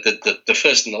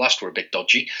first and the last were a bit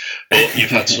dodgy, but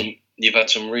you've had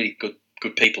some really good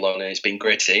people on, and it's been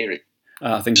great to hear it.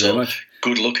 Thanks very much.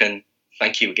 Good luck, and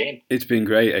thank you again. It's been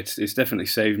great. It's definitely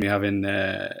saved me having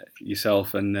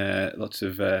yourself and lots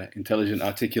of intelligent,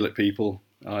 articulate people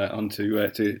on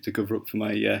to cover up for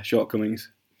my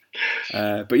shortcomings.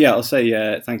 But yeah, I'll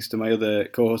say thanks to my other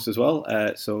co-hosts as well.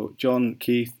 So John,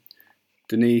 Keith,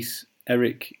 Denise,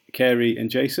 Eric, Carey and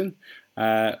Jason.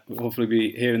 We'll hopefully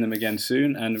be hearing them again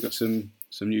soon, and we've got some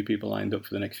new people lined up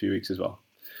for the next few weeks as well.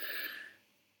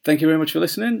 Thank you very much for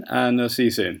listening, and I'll see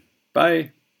you soon.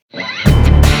 Bye.